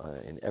level,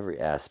 in every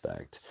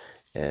aspect.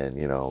 And,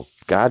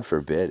 God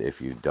forbid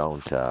if you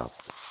don't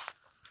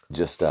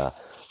just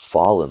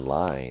fall in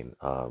line.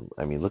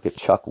 I mean, look at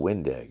Chuck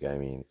Wendig. I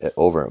mean,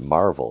 over at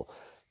Marvel,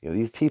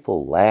 these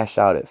people lash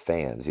out at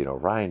fans.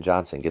 Ryan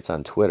Johnson gets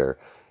on Twitter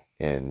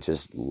and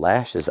just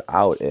lashes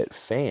out at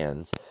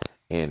fans,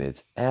 and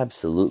it's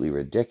absolutely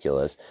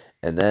ridiculous.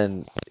 And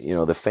then,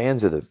 the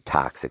fans are the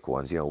toxic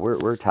ones.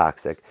 We're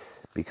toxic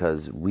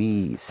because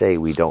we say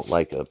we don't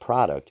like a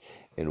product.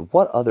 And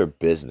what other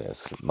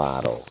business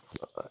model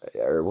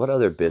or what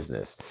other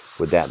business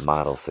would that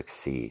model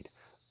succeed?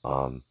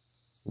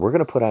 We're going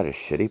to put out a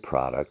shitty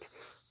product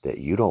that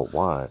you don't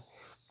want,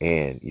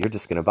 and you're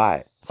just going to buy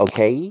it.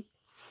 Okay?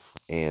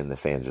 And the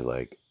fans are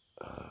like,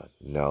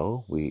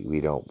 no, we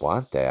don't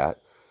want that.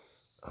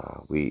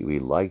 We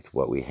liked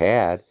what we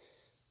had.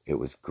 It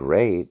was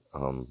great.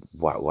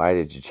 Why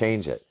did you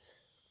change it?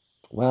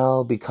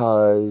 Well,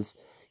 because,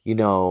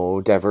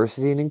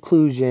 diversity and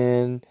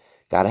inclusion,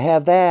 got to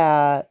have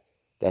that.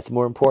 That's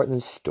more important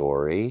than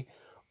story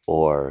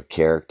or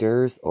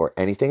characters or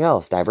anything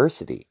else.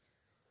 Diversity.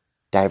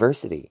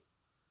 Okay,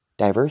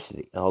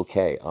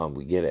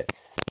 we get it.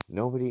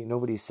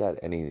 Nobody said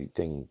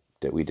anything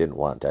that we didn't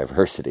want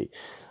diversity.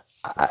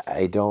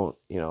 I don't,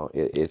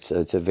 it's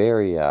a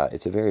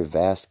very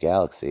vast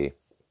galaxy,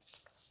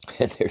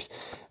 and there's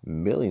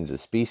millions of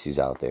species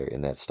out there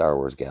in that Star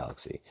Wars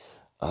galaxy.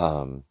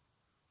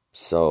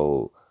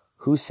 So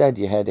who said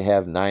you had to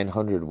have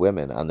 900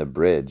 women on the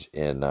bridge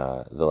in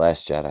The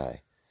Last Jedi?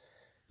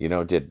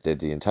 Did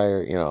the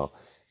entire,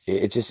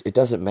 it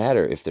doesn't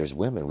matter if there's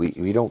women.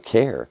 We don't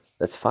care.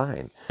 That's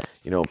fine.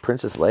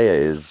 Princess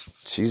Leia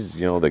she's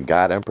the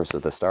God Empress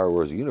of the Star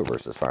Wars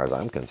universe as far as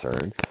I'm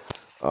concerned.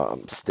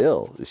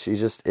 Still, she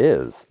just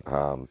is.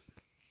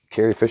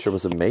 Carrie Fisher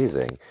was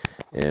amazing,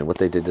 and what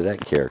they did to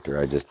that character,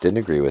 I just didn't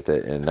agree with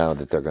it. And now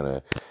that they're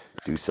gonna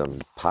do some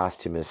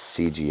posthumous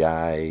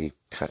CGI,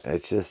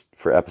 it's just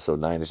for Episode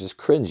 9. It's just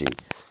cringy.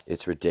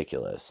 It's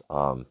ridiculous.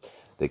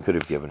 They could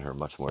have given her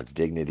much more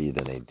dignity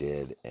than they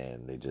did,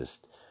 and they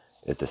just,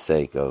 at the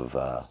sake of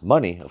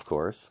money, of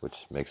course,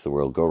 which makes the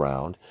world go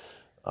round,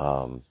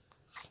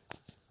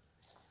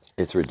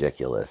 it's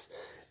ridiculous.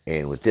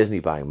 And with Disney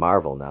buying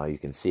Marvel now, you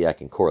can see, I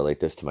can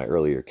correlate this to my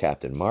earlier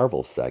Captain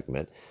Marvel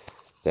segment,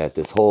 that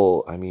this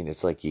whole,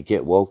 it's like you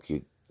get woke,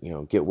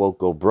 get woke,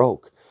 go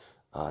broke.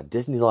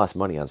 Disney lost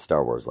money on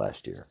Star Wars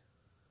last year.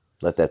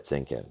 Let that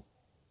sink in.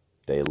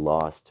 They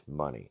lost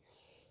money.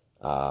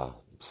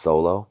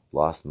 Solo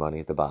lost money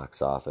at the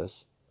box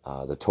office.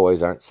 The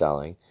toys aren't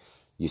selling.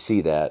 You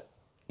see that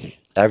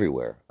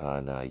everywhere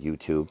on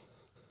YouTube,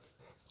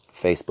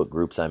 Facebook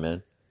groups I'm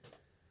in.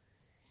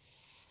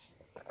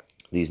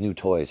 These new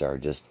toys are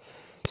just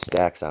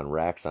stacks on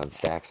racks on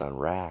stacks on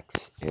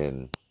racks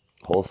in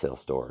wholesale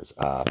stores.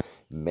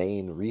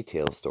 Main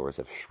retail stores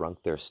have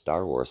shrunk their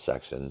Star Wars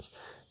sections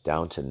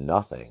down to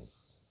nothing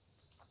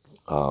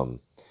to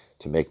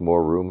make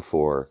more room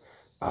for,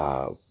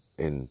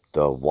 in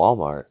the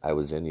Walmart I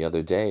was in the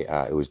other day,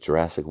 it was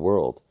Jurassic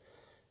World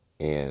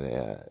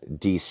and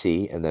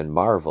DC, and then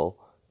Marvel,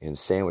 and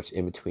sandwiched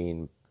in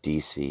between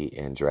DC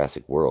and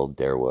Jurassic World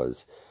there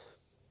was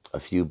a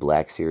few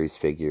Black Series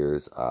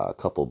figures, a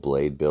couple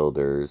Blade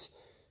Builders,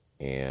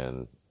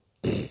 and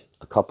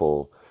a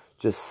couple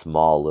just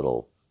small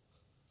little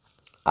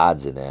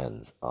odds and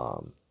ends.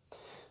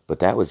 But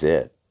that was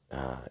it.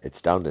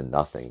 It's down to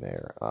nothing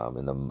there.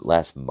 In the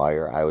last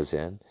Meijer I was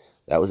in,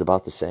 that was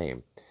about the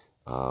same.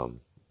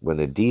 When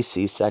the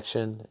DC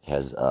section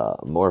has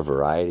more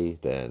variety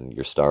than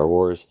your Star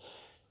Wars,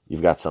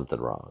 you've got something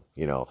wrong,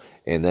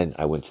 And then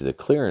I went to the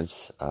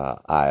clearance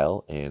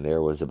aisle, and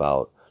there was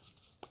about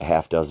a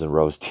half dozen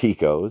Rose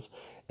Ticos,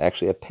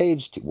 actually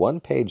one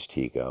page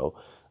Tico,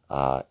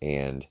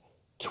 and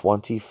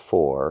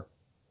 24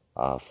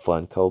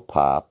 Funko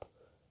Pop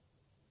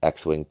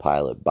X-Wing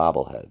Pilot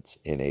bobbleheads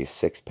in a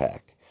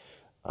 6-pack.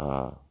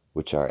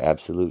 which are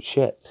absolute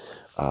shit.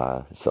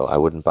 So I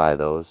wouldn't buy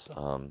those.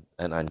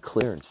 And on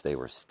clearance, they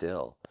were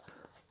still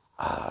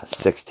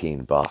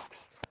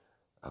 $16.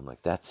 I'm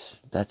like, that's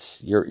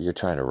you're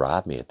trying to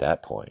rob me at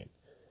that point.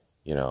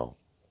 You know,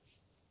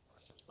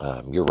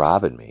 you're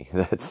robbing me.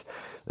 That's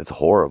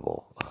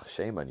horrible.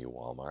 Shame on you,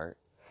 Walmart.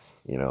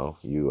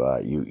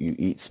 You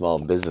eat small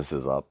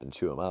businesses up and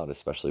chew them out,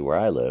 especially where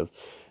I live.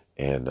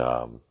 And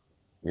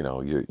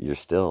you're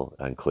still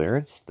on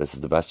clearance. This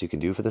is the best you can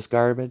do for this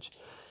garbage.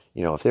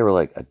 If they were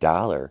like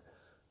 $1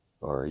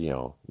 or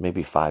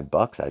maybe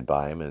 $5, I'd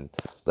buy them and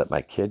let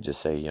my kid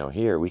just say,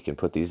 here we can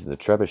put these in the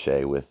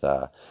trebuchet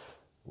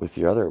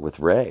with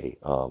Ray,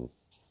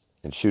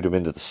 and shoot him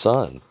into the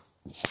sun.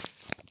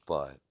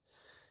 But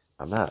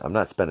I'm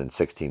not spending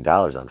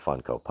 $16 on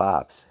Funko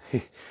Pops.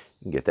 You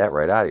can get that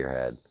right out of your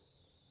head.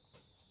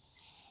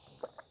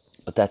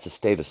 But that's the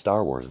state of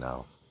Star Wars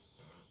now.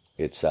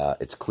 It's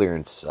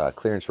clearance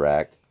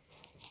rack,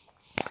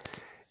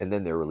 and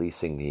then they're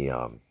releasing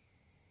the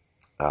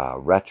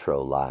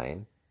retro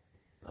line,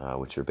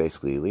 which are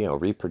basically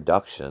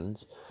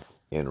reproductions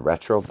in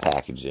retro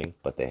packaging,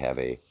 but they have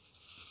a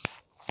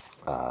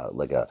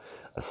like a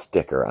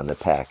sticker on the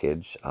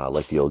package,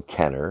 like the old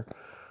Kenner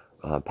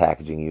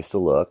packaging used to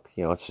look.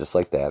 It's just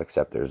like that,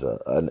 except there's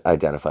an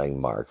identifying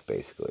mark,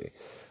 basically.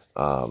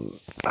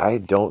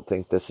 I don't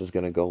think this is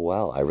going to go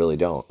well. I really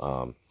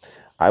don't.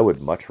 I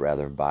would much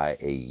rather buy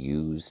a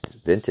used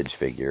vintage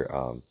figure.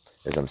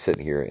 As I'm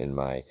sitting here in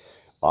my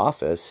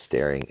office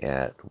staring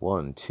at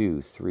 1,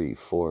 2, 3,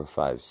 4,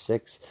 5,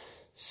 6,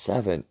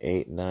 7,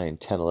 8, 9,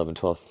 10, 11,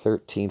 12,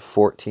 13,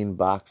 14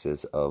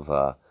 boxes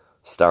of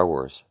Star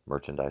Wars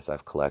merchandise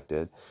I've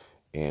collected,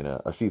 and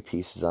a few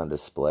pieces on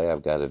display.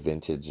 I've got a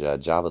vintage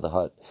Jabba the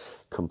Hutt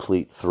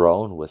complete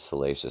throne with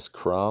Salacious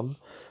Crumb,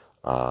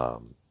 the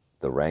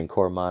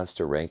Rancor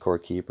monster, Rancor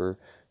Keeper,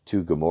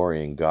 2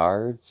 Gamorrean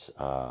guards,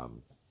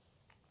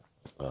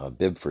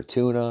 Bib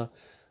Fortuna.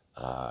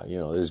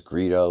 There's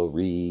Greedo,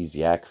 Reese,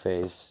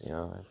 Yakface.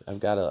 I've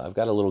got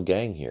a little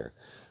gang here.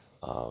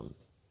 Um,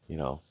 you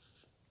know,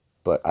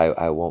 but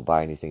I won't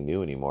buy anything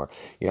new anymore.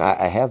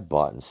 I have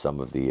bought in some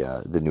of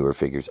the newer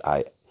figures.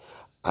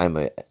 I'm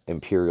an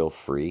Imperial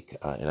freak,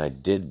 and I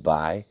did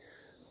buy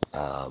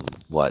how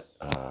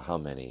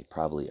many?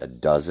 Probably a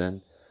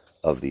dozen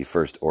of the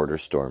First Order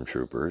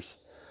Stormtroopers,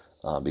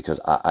 because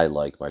I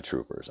like my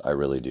troopers. I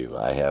really do.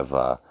 I have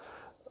a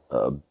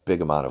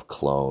big amount of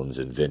clones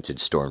and vintage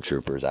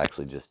Stormtroopers. I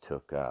actually just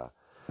took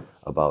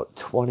about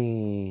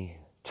 20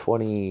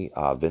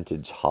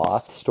 vintage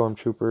Hoth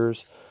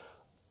Stormtroopers,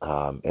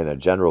 and a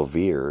General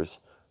Veers,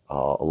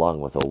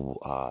 along with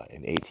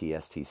an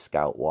ATST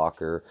Scout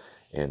Walker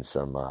and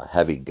some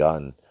heavy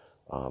gun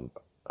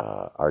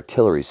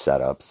artillery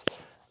setups,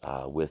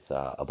 with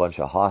a bunch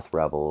of Hoth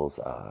Rebels,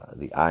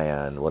 the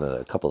Ion,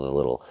 a couple of the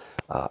little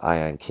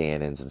Ion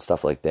cannons and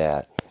stuff like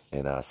that,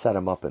 and set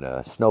them up in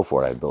a snow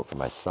fort I built for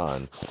my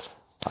son,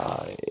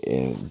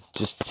 and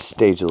just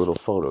stage a little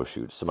photo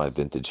shoot. Some of my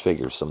vintage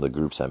figures, some of the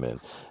groups I'm in.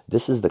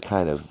 This is the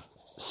kind of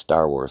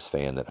Star Wars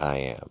fan that I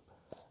am.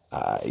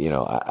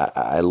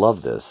 I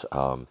love this.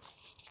 I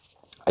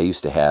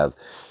used to have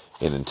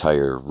an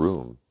entire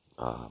room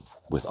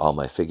with all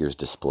my figures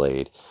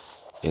displayed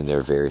in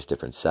their various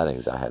different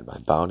settings. I had my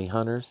bounty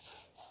hunters,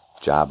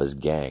 Jabba's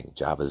gang,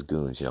 Jabba's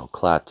goons,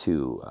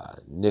 Klaatu,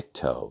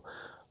 Nikto,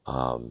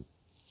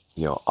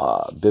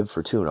 Bib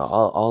Fortuna,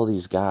 all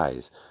these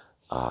guys.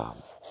 They're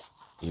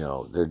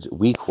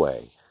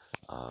Weequay.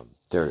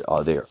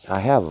 They're. I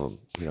have them.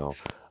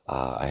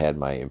 I had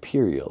my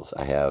Imperials.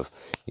 I have,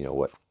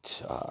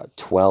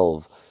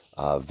 12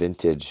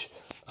 vintage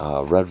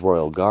Red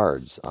Royal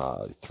Guards,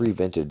 3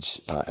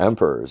 vintage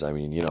Emperors. I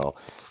mean,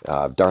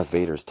 Darth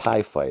Vader's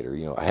TIE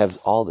Fighter. I have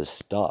all this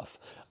stuff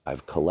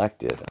I've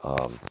collected.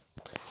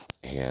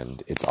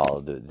 And it's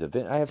all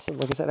I have some,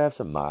 like I said, I have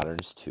some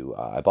moderns too.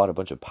 I bought a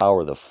bunch of Power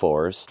of the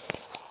Force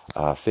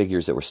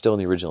figures that were still in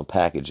the original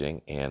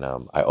packaging, and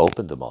I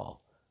opened them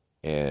all,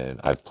 and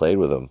I've played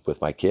with them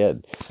with my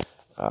kid,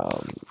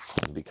 um,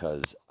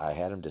 because I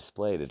had them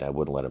displayed and I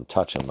wouldn't let him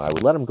touch them. I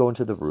would let him go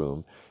into the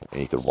room, and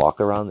he could walk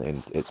around.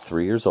 And at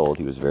 3 years old,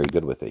 he was very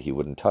good with it. He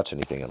wouldn't touch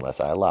anything unless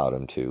I allowed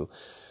him to.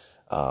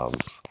 Um,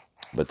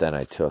 but then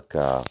I took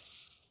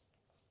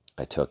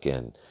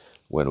in,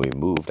 when we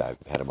moved, I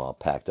had them all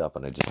packed up,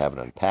 and I just haven't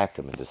unpacked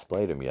them and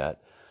displayed them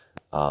yet,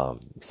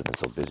 because I've been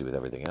so busy with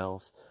everything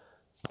else,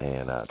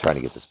 and trying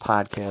to get this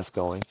podcast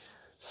going.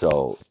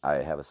 So I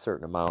have a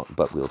certain amount,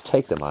 but we'll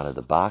take them out of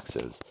the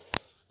boxes,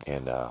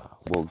 and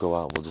we'll go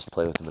out. We'll just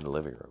play with them in the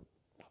living room.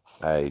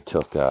 I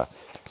took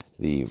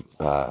the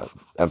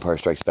Empire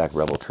Strikes Back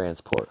Rebel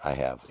Transport I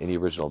have in the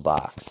original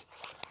box.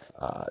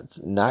 It's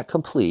not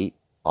complete,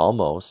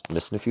 almost,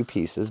 missing a few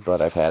pieces,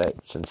 but I've had it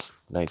since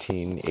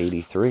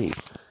 1983.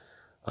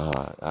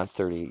 I'm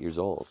 38 years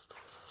old,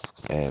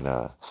 and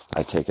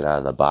I take it out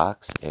of the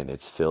box, and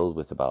it's filled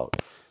with about,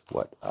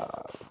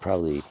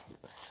 probably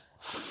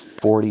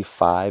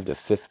 45 to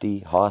 50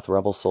 Hoth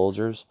Rebel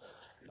soldiers,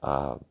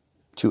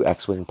 2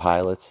 X-Wing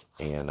pilots,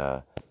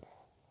 and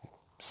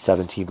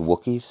 17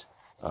 Wookiees,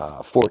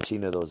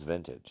 14 of those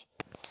vintage.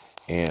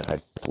 And I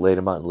laid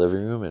them out in the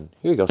living room, and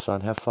here you go,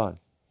 son, have fun.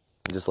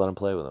 And just let them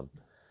play with them.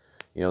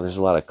 There's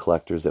a lot of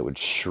collectors that would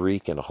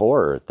shriek in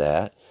horror at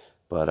that,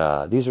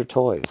 but these are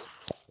toys.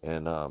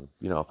 And,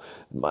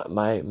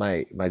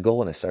 my goal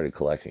when I started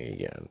collecting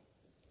again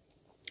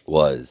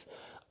was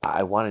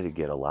I wanted to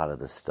get a lot of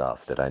the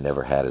stuff that I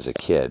never had as a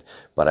kid,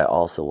 but I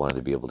also wanted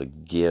to be able to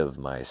give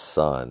my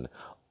son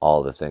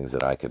all the things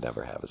that I could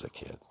never have as a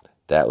kid.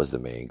 That was the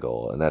main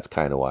goal, and that's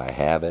kind of why I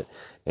have it.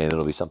 And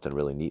it'll be something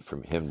really neat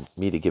for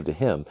me to give to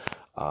him,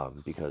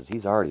 because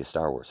he's already a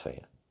Star Wars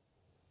fan.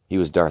 He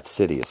was Darth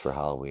Sidious for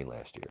Halloween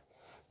last year,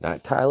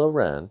 not Kylo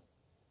Ren,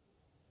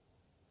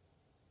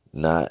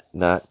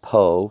 not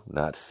Poe,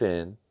 not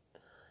Finn.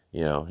 He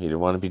didn't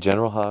want to be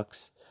General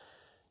Hux.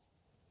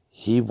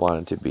 He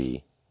wanted to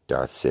be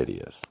Darth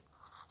Sidious.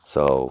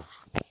 So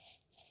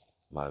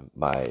my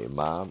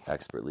mom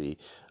expertly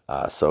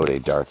sewed a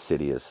Darth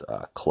Sidious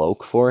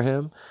cloak for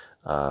him.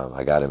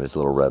 I got him his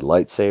little red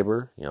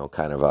lightsaber,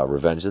 kind of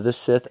Revenge of the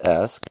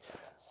Sith-esque,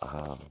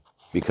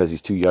 because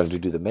he's too young to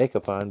do the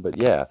makeup on.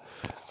 But yeah,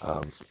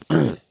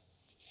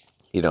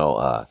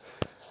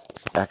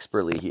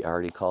 expertly, he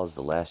already calls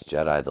The Last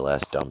Jedi the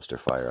last dumpster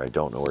fire. I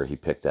don't know where he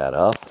picked that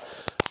up.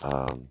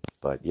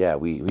 But yeah,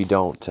 we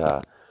don't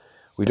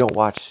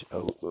watch.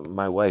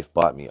 My wife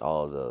bought me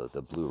all of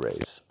the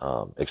Blu-rays,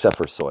 except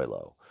for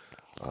Solo,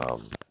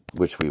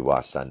 which we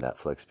watched on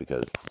Netflix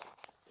because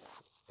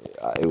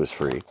it was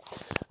free.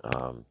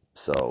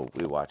 So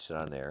we watched it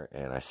on there,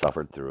 and I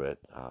suffered through it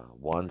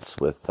once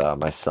with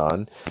my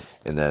son,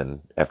 and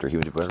then after he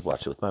went to bed,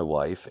 watched it with my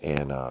wife,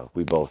 and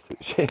we both.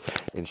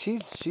 And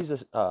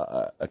she's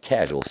a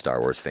casual Star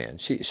Wars fan.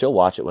 She'll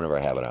watch it whenever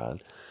I have it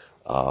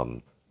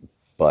on,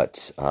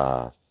 but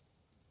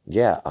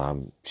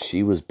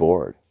she was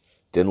bored,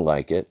 didn't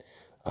like it,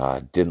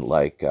 didn't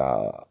like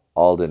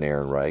Alden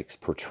Ehrenreich's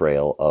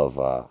portrayal of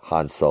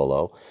Han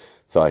Solo.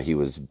 Thought he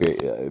was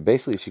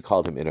basically, she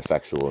called him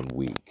ineffectual and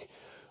weak.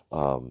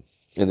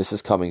 And this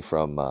is coming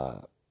from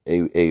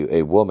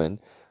a woman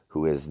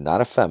who is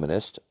not a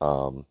feminist,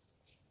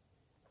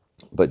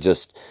 but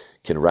just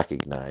can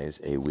recognize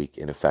a weak,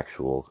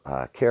 ineffectual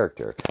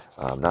character.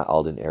 Not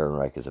Alden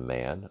Ehrenreich as a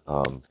man,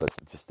 but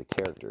just the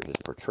character, his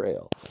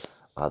portrayal,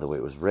 the way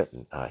it was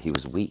written. He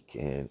was weak,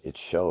 and it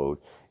showed,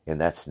 and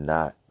that's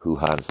not who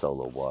Han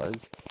Solo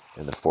was.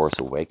 And The Force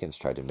Awakens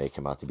tried to make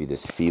him out to be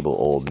this feeble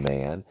old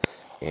man.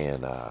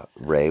 And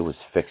Rey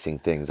was fixing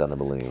things on the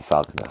Millennium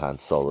Falcon that Han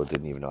Solo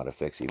didn't even know how to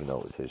fix, even though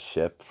it was his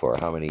ship for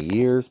how many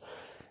years.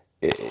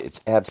 It's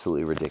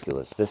absolutely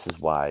ridiculous. This is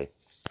why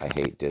I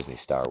hate Disney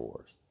Star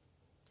Wars.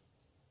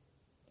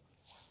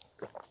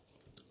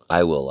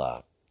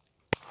 I'll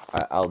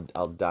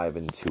dive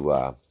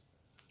into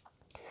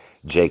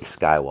Jake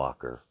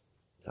Skywalker.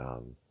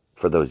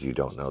 For those of you who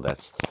don't know,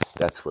 that's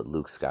what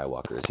Luke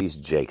Skywalker is. He's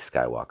Jake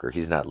Skywalker.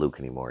 He's not Luke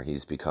anymore.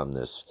 He's become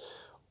this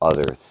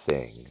other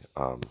thing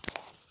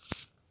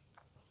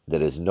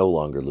that is no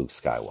longer Luke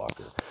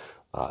Skywalker,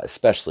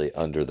 especially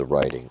under the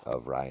writing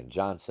of Rian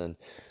Johnson,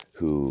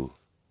 who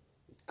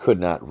could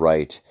not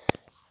write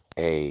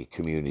a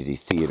community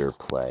theater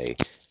play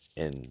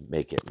and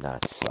make it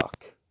not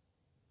suck,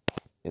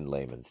 in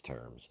layman's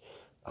terms.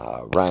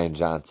 Rian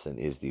Johnson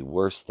is the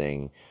worst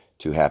thing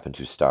to happen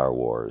to Star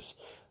Wars.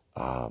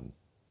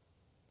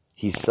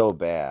 He's so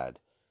bad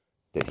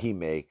that he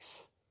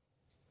makes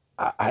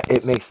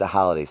it makes the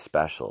holiday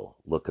special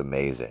look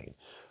amazing.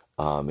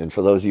 And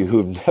for those of you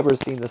who've never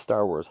seen the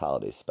Star Wars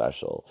holiday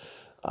special,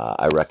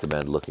 I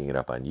recommend looking it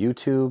up on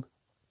YouTube,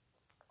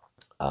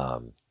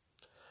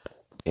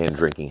 and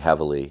drinking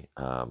heavily,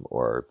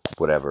 or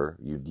whatever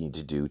you need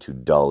to do to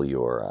dull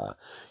your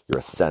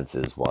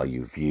senses while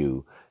you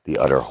view the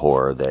utter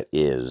horror that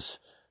is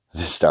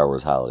the Star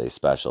Wars holiday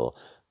special.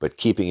 But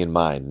keeping in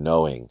mind,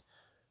 knowing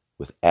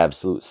with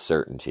absolute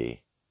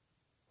certainty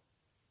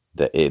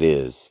that it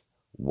is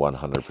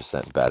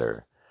 100%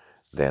 better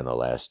than The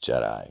Last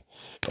Jedi.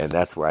 And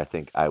that's where I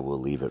think I will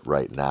leave it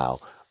right now.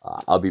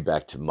 I'll be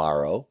back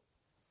tomorrow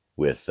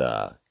with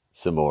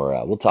some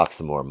more, we'll talk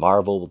some more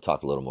Marvel, we'll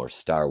talk a little more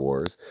Star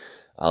Wars.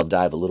 I'll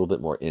dive a little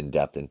bit more in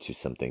depth into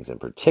some things in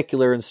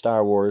particular in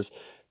Star Wars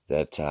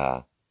that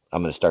I'm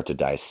going to start to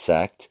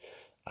dissect.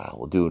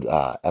 We'll do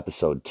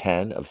episode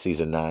 10 of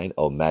season 9,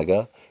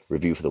 Omega,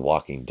 review for The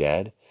Walking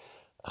Dead.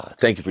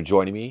 Thank you for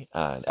joining me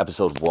on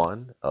episode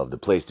 1 of the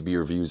Place to Be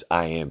Reviews.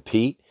 I am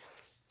Pete.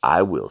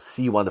 I will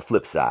see you on the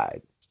flip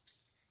side.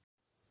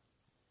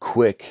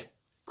 Quick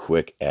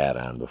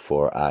add-on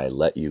before I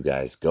let you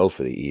guys go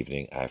for the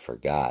evening. I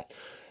forgot.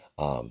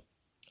 I'm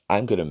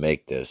going to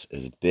make this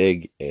as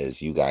big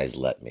as you guys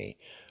let me.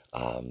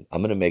 I'm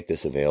going to make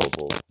this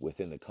available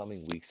within the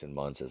coming weeks and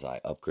months as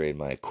I upgrade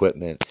my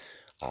equipment.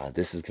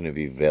 This is going to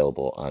be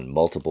available on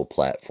multiple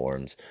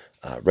platforms.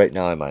 Right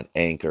now I'm on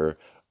Anchor.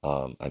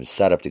 I'm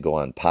set up to go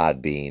on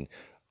Podbean.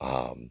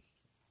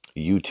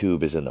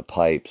 YouTube is in the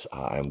pipes.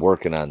 I'm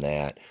working on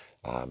that.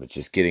 It's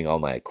just getting all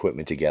my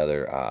equipment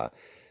together.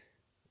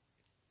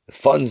 The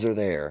funds are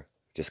there.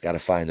 Just got to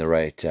find the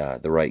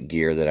right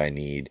gear that I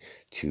need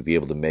to be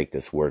able to make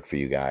this work for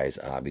you guys,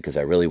 because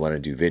I really want to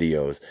do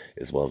videos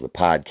as well as the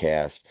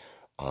podcast.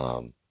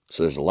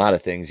 So there's a lot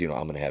of things, I'm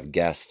going to have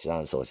guests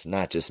on, so it's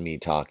not just me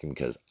talking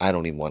because I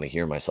don't even want to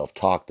hear myself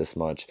talk this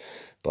much.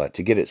 But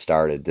to get it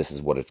started, this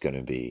is what it's going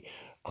to be.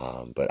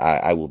 But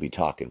I will be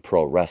talking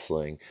pro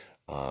wrestling.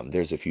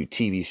 There's a few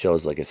TV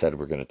shows, like I said,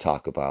 we're going to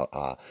talk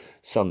about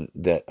some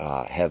that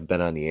have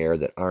been on the air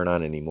that aren't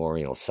on anymore,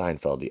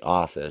 Seinfeld, The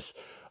Office,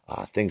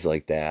 things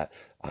like that,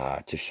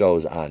 to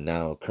shows on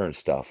now, current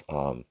stuff.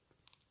 I'm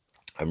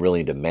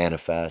really into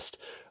Manifest,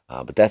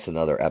 but that's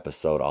another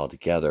episode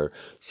altogether.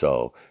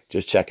 So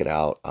just check it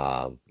out.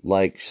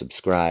 Like,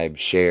 subscribe,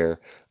 share,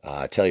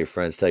 tell your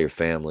friends, tell your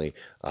family.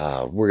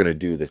 We're going to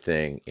do the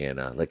thing. And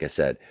like I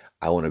said,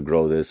 I want to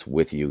grow this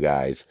with you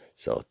guys.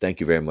 So thank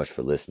you very much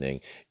for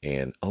listening.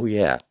 And oh,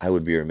 yeah, I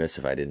would be remiss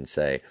if I didn't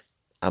say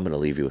I'm going to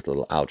leave you with a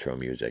little outro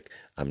music.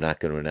 I'm not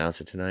going to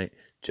announce it tonight.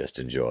 Just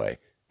enjoy.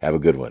 Have a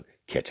good one.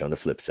 Catch you on the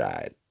flip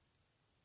side.